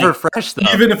if it's never like, fresh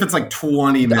though. Even if it's like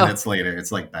 20 minutes later,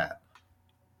 it's like that.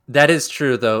 That is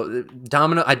true though.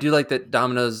 I do like that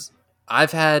Domino's.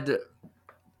 I've had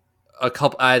a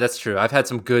couple. That's true. I've had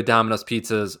some good Domino's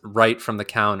pizzas right from the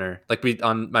counter. Like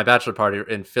on my bachelor party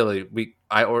in Philly, we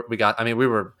got. I mean, we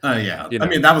were. Oh yeah. I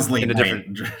mean, that was late night.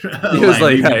 It was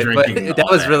late night, but that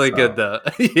was really good though.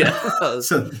 Yeah.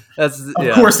 So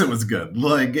of course it was good.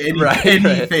 Like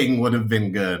anything would have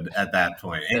been good at that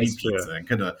point. Any pizza. I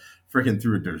could have freaking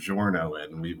threw a DiGiorno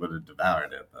in, and we would have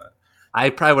devoured it. But I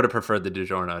probably would have preferred the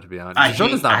DiGiorno, to be honest.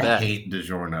 DiGiorno's not bad. I hate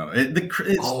DiGiorno.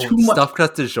 It's too much stuffed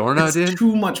crust DiGiorno, dude. It's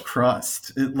too much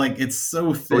crust. It's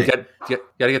so thick. Well, you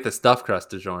gotta get the stuffed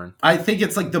crust DiGiorno. I think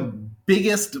it's like the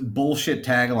biggest bullshit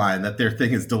tagline that their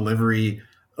thing is delivery.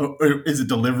 Or is it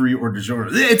delivery or DiGiorno?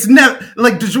 It's never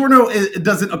like DiGiorno. It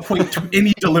doesn't equate to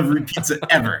any delivery pizza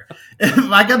ever. If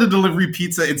I got a delivery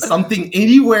pizza, it's something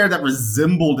anywhere that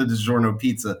resembled a DiGiorno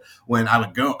pizza. When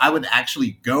I would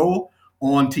actually go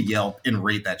on to Yelp and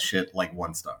rate that shit like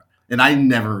 1 star. And I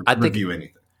never review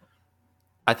anything.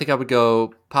 I think I would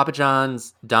go Papa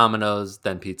John's, Domino's,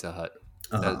 then Pizza Hut.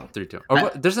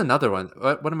 3-2. There's another one.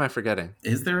 What am I forgetting?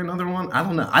 Is there another one? I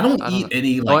don't know. I don't eat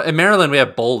any. Like, in Maryland, we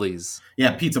have Bowley's.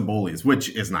 Yeah, Pizza Bowley's, which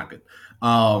is not good.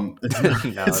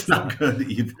 It's not good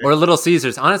either. Or Little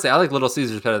Caesars. Honestly, I like Little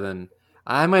Caesars better than.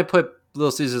 I might put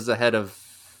Little Caesars ahead of.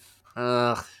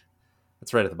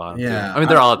 It's right at the bottom. Yeah, too. I mean,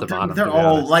 they're all at the bottom. They're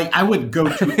all like I would go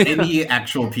to any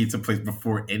actual pizza place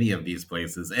before any of these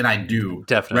places, and I do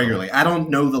definitely regularly. I don't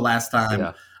know the last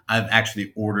time I've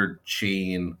actually ordered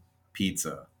chain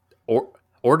pizza.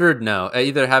 Ordered? No. I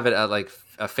either have it at like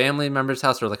a family member's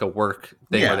house or like a work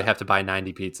thing where they have to buy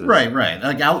 90 pizzas. Right.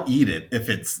 Like I'll eat it if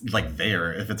it's like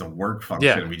there. If it's a work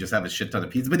function, we just have a shit ton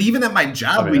of pizza. But even at my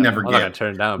job, we never get. I'm not gonna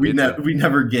turn down. We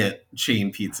never get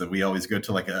chain pizza. We always go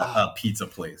to like a pizza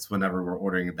place whenever we're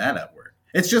ordering that at work.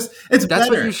 It's that's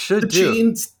better. What you should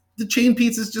do. The chain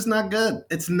pizza is just not good.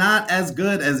 It's not as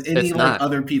good as any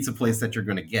other pizza place that you're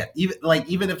going to get.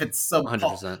 Even if it's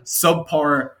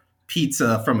subpar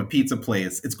pizza from a pizza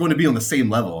place, it's going to be on the same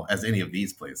level as any of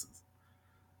these places.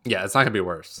 Yeah, it's not going to be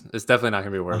worse. It's definitely not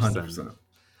going to be worse. 100%.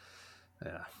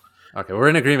 Yeah. Okay, we're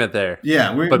in agreement there.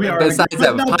 Yeah, we are. Besides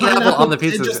that, pineapple on the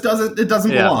pizza, it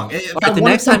doesn't belong. Right, the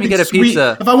next time you get a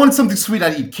pizza, if I wanted something sweet,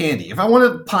 I'd eat candy. If I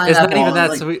wanted pineapple, it's not even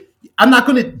that sweet. I'm not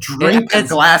going to drink a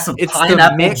glass of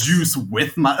pineapple juice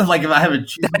with my like if I have a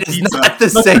cheese pizza. It's not the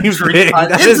same thing.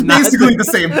 It's basically the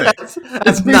same thing.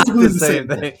 It's basically the same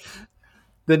thing.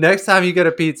 The next time you get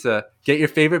a pizza, get your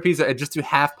favorite pizza and just do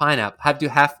half pineapple. Do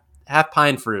half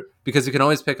pine fruit because you can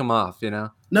always pick them off. You know.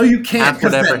 No, you can't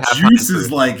because that juice is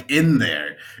like in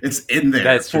there. It's in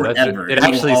there forever. It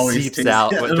actually seeps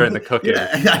out during the cooking. Yeah,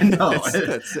 I know.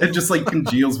 It just like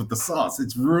congeals with the sauce.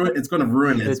 It's ruined. It's going to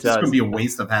ruin it. It's just going to be a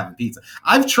waste of having pizza.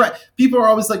 I've tried. People are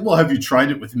always like, "Well, have you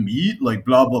tried it with meat?" Like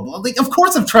blah blah blah. Like, of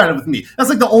course I've tried it with meat. That's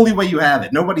like the only way you have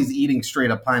it. Nobody's eating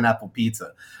straight up pineapple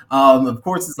pizza. Of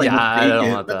course it's like with bacon, I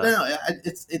don't want that. No,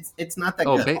 it's not that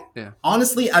good.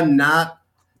 Honestly, I'm not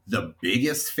the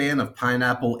biggest fan of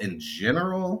pineapple in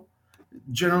general.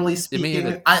 Generally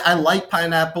speaking, I like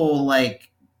pineapple, like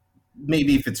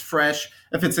maybe if it's fresh,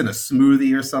 if it's in a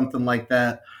smoothie or something like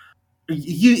that.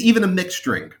 Even a mixed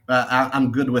drink,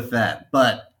 I'm good with that.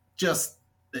 But just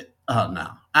Oh no,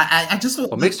 I just don't.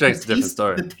 Well, mixed drink's a different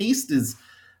story. The taste is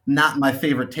not my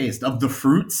favorite taste of the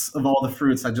fruits. Of all the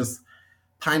fruits,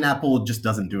 pineapple just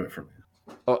doesn't do it for me.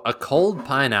 Oh, a cold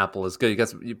pineapple is good.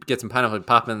 You get some pineapple,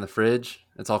 pop it in the fridge.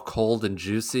 It's all cold and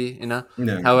juicy, you know.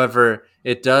 Yeah. However,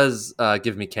 it does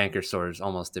give me canker sores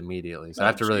almost immediately, so I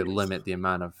have to really limit the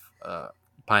amount of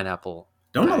pineapple.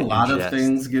 Don't a lot of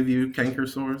things give you canker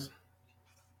sores?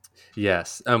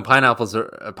 Yes,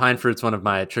 pine fruit's one of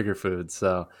my trigger foods.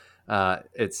 So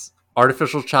it's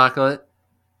artificial chocolate,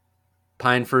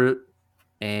 pine fruit,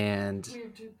 and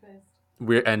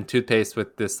toothpaste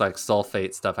with this like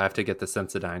sulfate stuff. I have to get the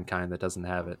Sensodyne kind that doesn't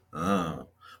have it. Oh,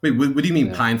 wait, what do you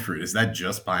mean pine fruit? Is that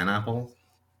just pineapple?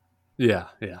 Yeah,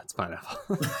 it's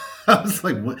pineapple. I was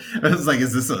like, what? I was like,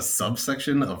 is this a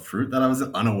subsection of fruit that I was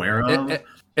unaware of?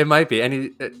 It might be.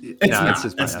 It's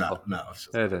just pineapple.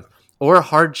 It is. Or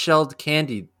hard-shelled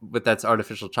candy with that's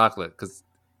artificial chocolate because it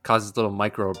causes little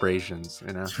micro abrasions,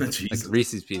 you know, like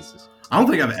Reese's Pieces. I don't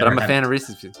think I've ever. But I'm a fan of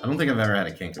Reese's Pieces. I don't think I've ever had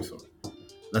a canker sore.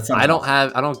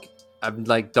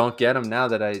 Don't get them now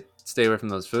that I stay away from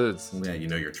those foods. Yeah, you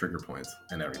know your trigger points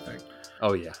and everything.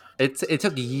 Oh yeah, it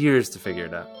took years to figure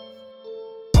it out.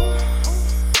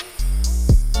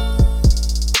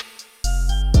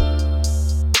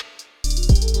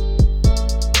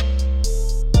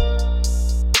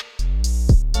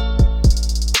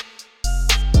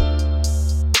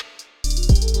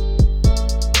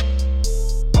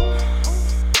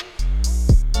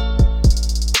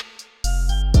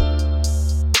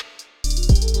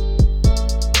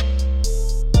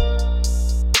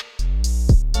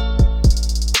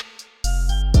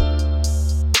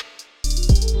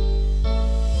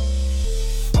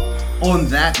 On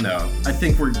that note, I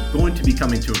think we're going to be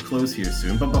coming to a close here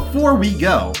soon. But before we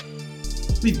go,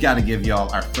 we've got to give y'all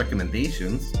our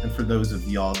recommendations. And for those of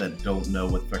y'all that don't know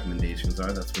what recommendations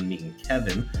are, that's when me and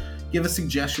Kevin give a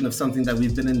suggestion of something that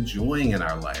we've been enjoying in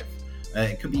our life.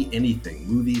 It could be anything,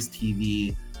 movies,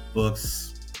 TV,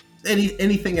 books,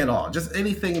 anything at all. Just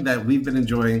anything that we've been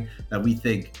enjoying that we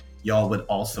think y'all would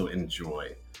also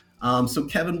enjoy. So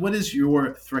Kevin, what is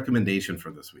your recommendation for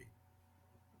this week?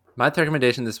 My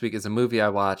recommendation this week is a movie I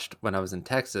watched when I was in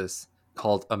Texas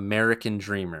called American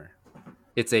Dreamer.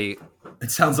 It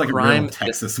sounds like a real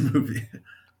Texas movie.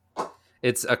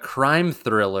 It's a crime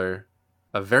thriller,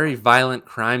 a very violent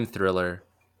crime thriller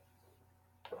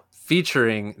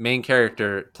featuring main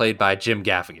character played by Jim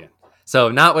Gaffigan. So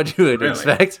not what you would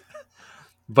expect,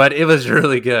 but it was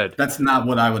really good. That's not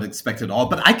what I would expect at all.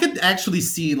 But I could actually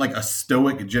see like a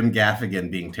stoic Jim Gaffigan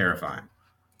being terrifying.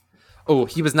 Oh,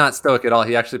 he was not stoic at all.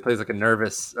 He actually plays like a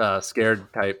nervous,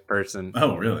 scared type person.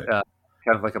 Oh, really? Kind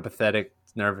of like a pathetic,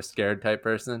 nervous, scared type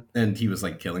person. And he was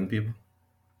like killing people?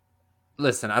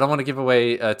 Listen, I don't want to give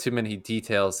away too many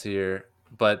details here,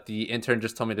 but the intern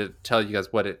just told me to tell you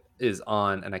guys what it is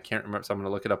on, and I can't remember, so I'm going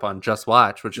to look it up on Just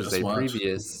Watch, which is a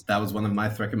previous... That was one of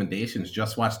my recommendations,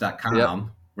 justwatch.com, yep.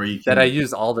 Where you can... That I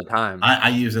use all the time. I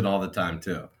use it all the time,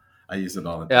 too.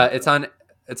 Yeah,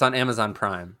 it's on Amazon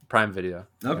Prime Video.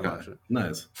 Okay,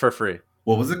 nice. For free.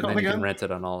 What was it called again? You can rent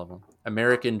it on all of them.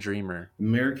 American Dreamer.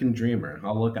 American Dreamer.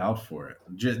 I'll look out for it.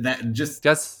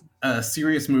 Just a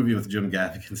serious movie with Jim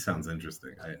Gaffigan sounds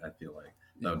interesting. I feel like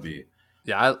that would be...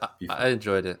 Yeah, I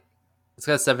enjoyed it. It's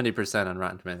got 70% on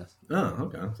Rotten Tomatoes.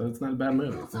 Oh, okay. So it's not a bad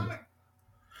movie.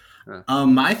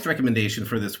 My recommendation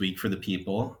for this week for the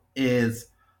people is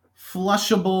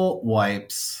flushable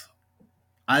wipes.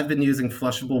 I've been using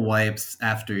flushable wipes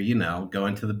after,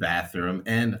 going to the bathroom,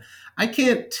 and I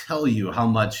can't tell you how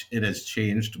much it has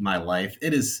changed my life.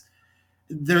 It is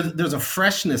there's a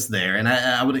freshness there, and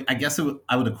I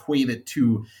would equate it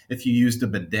to if you used a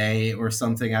bidet or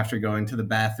something after going to the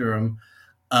bathroom.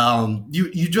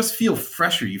 You just feel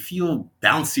fresher, you feel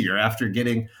bouncier after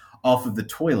getting off of the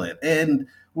toilet. And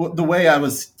the way I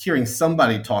was hearing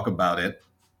somebody talk about it,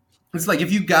 it's like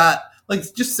if you got, like,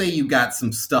 just say you got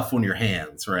some stuff on your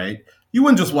hands, right? You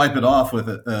wouldn't just wipe it off with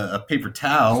a paper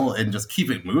towel and just keep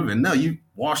it moving. No, you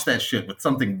wash that shit with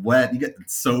something wet. You get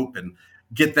soap and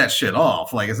get that shit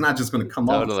off. Like, it's not just going to come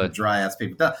off with some dry-ass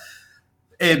paper towel.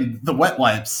 And the wet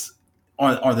wipes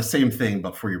are the same thing,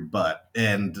 but for your butt.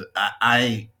 And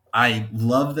I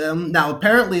love them. Now,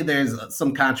 apparently there's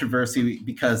some controversy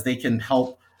because they can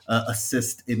help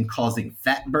assist in causing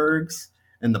fatbergs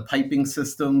in the piping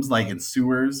systems, like in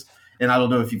sewers. And I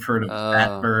don't know if you've heard of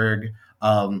fatberg.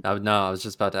 No, I was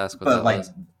just about to ask what that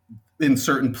was. In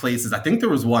certain places, I think there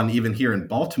was one even here in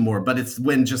Baltimore, but it's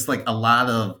when just like a lot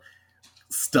of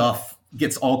stuff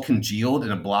gets all congealed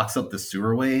and it blocks up the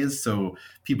sewer ways. So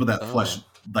people that flush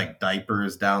like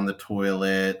diapers down the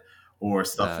toilet or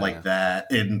stuff like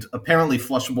that. And apparently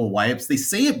flushable wipes, they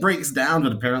say it breaks down,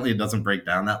 but apparently it doesn't break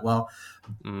down that well.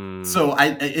 So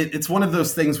it's one of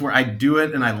those things where I do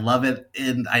it and I love it,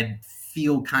 and I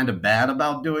feel kind of bad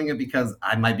about doing it because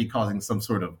I might be causing some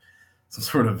sort of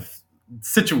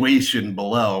situation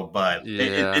below. But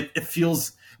it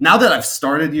feels, now that I've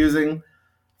started using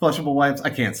flushable wipes, I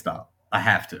can't stop. I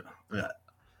have to.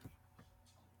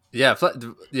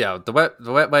 The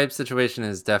wet wipe situation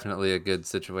is definitely a good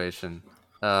situation.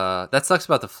 That sucks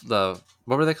about the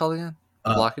what were they called again?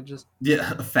 The blockages?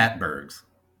 Yeah, fatbergs.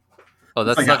 Oh,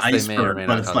 that's like sucks. An iceberg,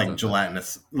 but it's like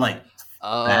gelatinous, like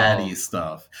fatty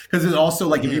stuff. Because it's also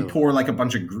like if you pour like a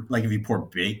bunch of if you pour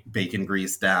bacon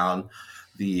grease down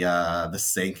the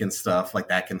sink and stuff, like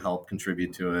that can help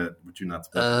contribute to it, but you're not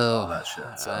supposed to do all that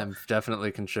shit. So. I've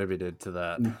definitely contributed to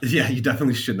that. Yeah, you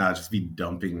definitely should not just be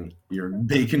dumping your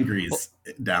bacon grease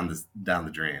down the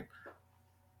drain.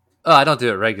 Oh, I don't do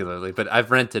it regularly, but I've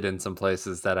rented in some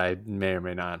places that I may or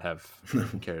may not have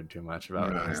cared too much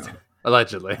about.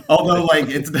 Allegedly. Although, like,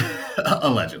 it's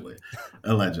allegedly.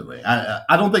 I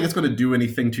don't think it's going to do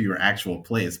anything to your actual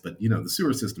place, but the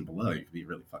sewer system below, you could be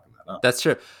really fucking that up. That's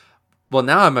true. Well,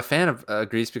 now I'm a fan of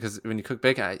grease because when you cook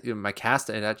bacon, my cast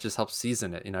iron, that just helps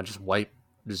season it. Just wipe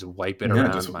it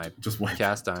around my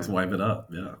cast iron. Just wipe it up.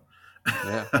 Yeah.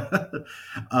 Yeah.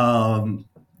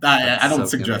 I don't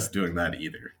suggest doing that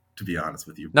either, to be honest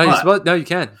with you. No, you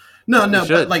can. No,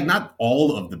 but like not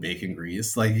all of the bacon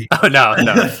grease. Like no.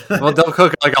 Well, don't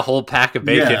cook like a whole pack of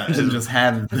bacon and just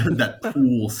have that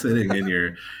pool sitting in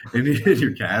your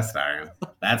cast iron.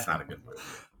 That's not a good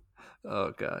move.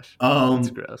 Oh gosh, that's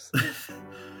gross.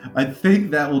 I think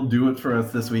that will do it for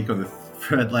us this week on the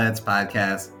Threadlads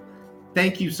podcast.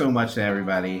 Thank you so much to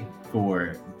everybody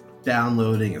for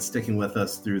downloading and sticking with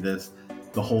us through this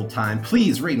the whole time.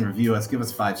 Please rate and review us. Give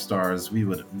us 5 stars. We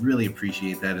would really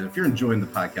appreciate that. And if you're enjoying the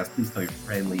podcast, please tell your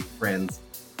family, friends,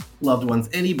 loved ones,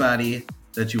 anybody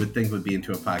that you would think would be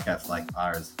into a podcast like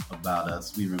ours about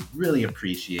us. We would really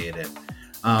appreciate it.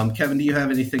 Kevin, do you have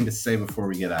anything to say before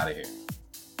we get out of here?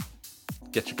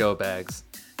 Get your go bags.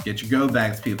 Get your go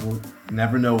bags, people.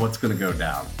 Never know what's going to go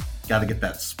down. Got to get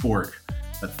that spork,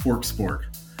 that fork spork.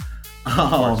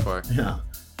 Spork. Yeah.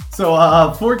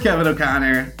 So for Kevin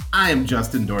O'Connor, I am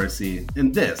Justin Dorsey,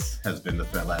 and this has been the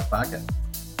Threadlads Podcast.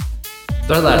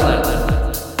 Threadlads.